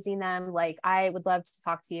 how I'm using them, like I would love to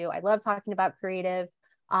talk to you. I love talking about creative.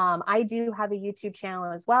 I do have a YouTube channel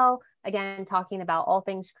as well. Again, talking about all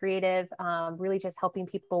things creative, really just helping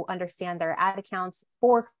people understand their ad accounts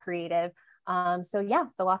for creative. So yeah,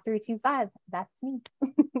 the Loft 325, that's me.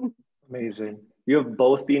 Amazing. You have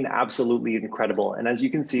both been absolutely incredible. And as you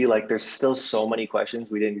can see, like there's still so many questions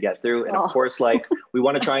we didn't get through. And of course, like we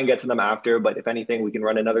want to try and get to them after, but if anything, we can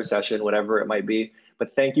run another session, whatever it might be.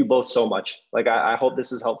 But thank you both so much. Like I hope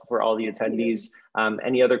this is helpful for all the attendees.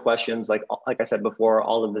 Any other questions, like I said before,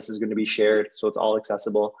 all of this is going to be shared, so it's all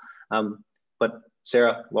accessible. But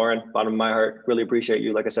Sarah, Lauren, bottom of my heart, really appreciate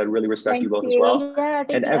you. Like I said, really respect you both as well. Yeah,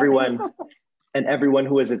 and everyone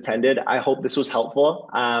who has attended, I hope this was helpful.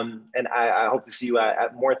 And I hope to see you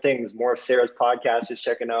at more things, more of Sarah's podcast, just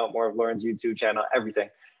checking out more of Lauren's YouTube channel, everything.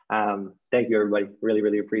 Thank you, everybody. Really,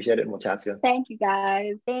 really appreciate it. And we'll chat soon. Thank you,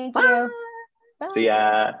 guys. Thank Bye. you. Bye. See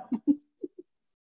ya.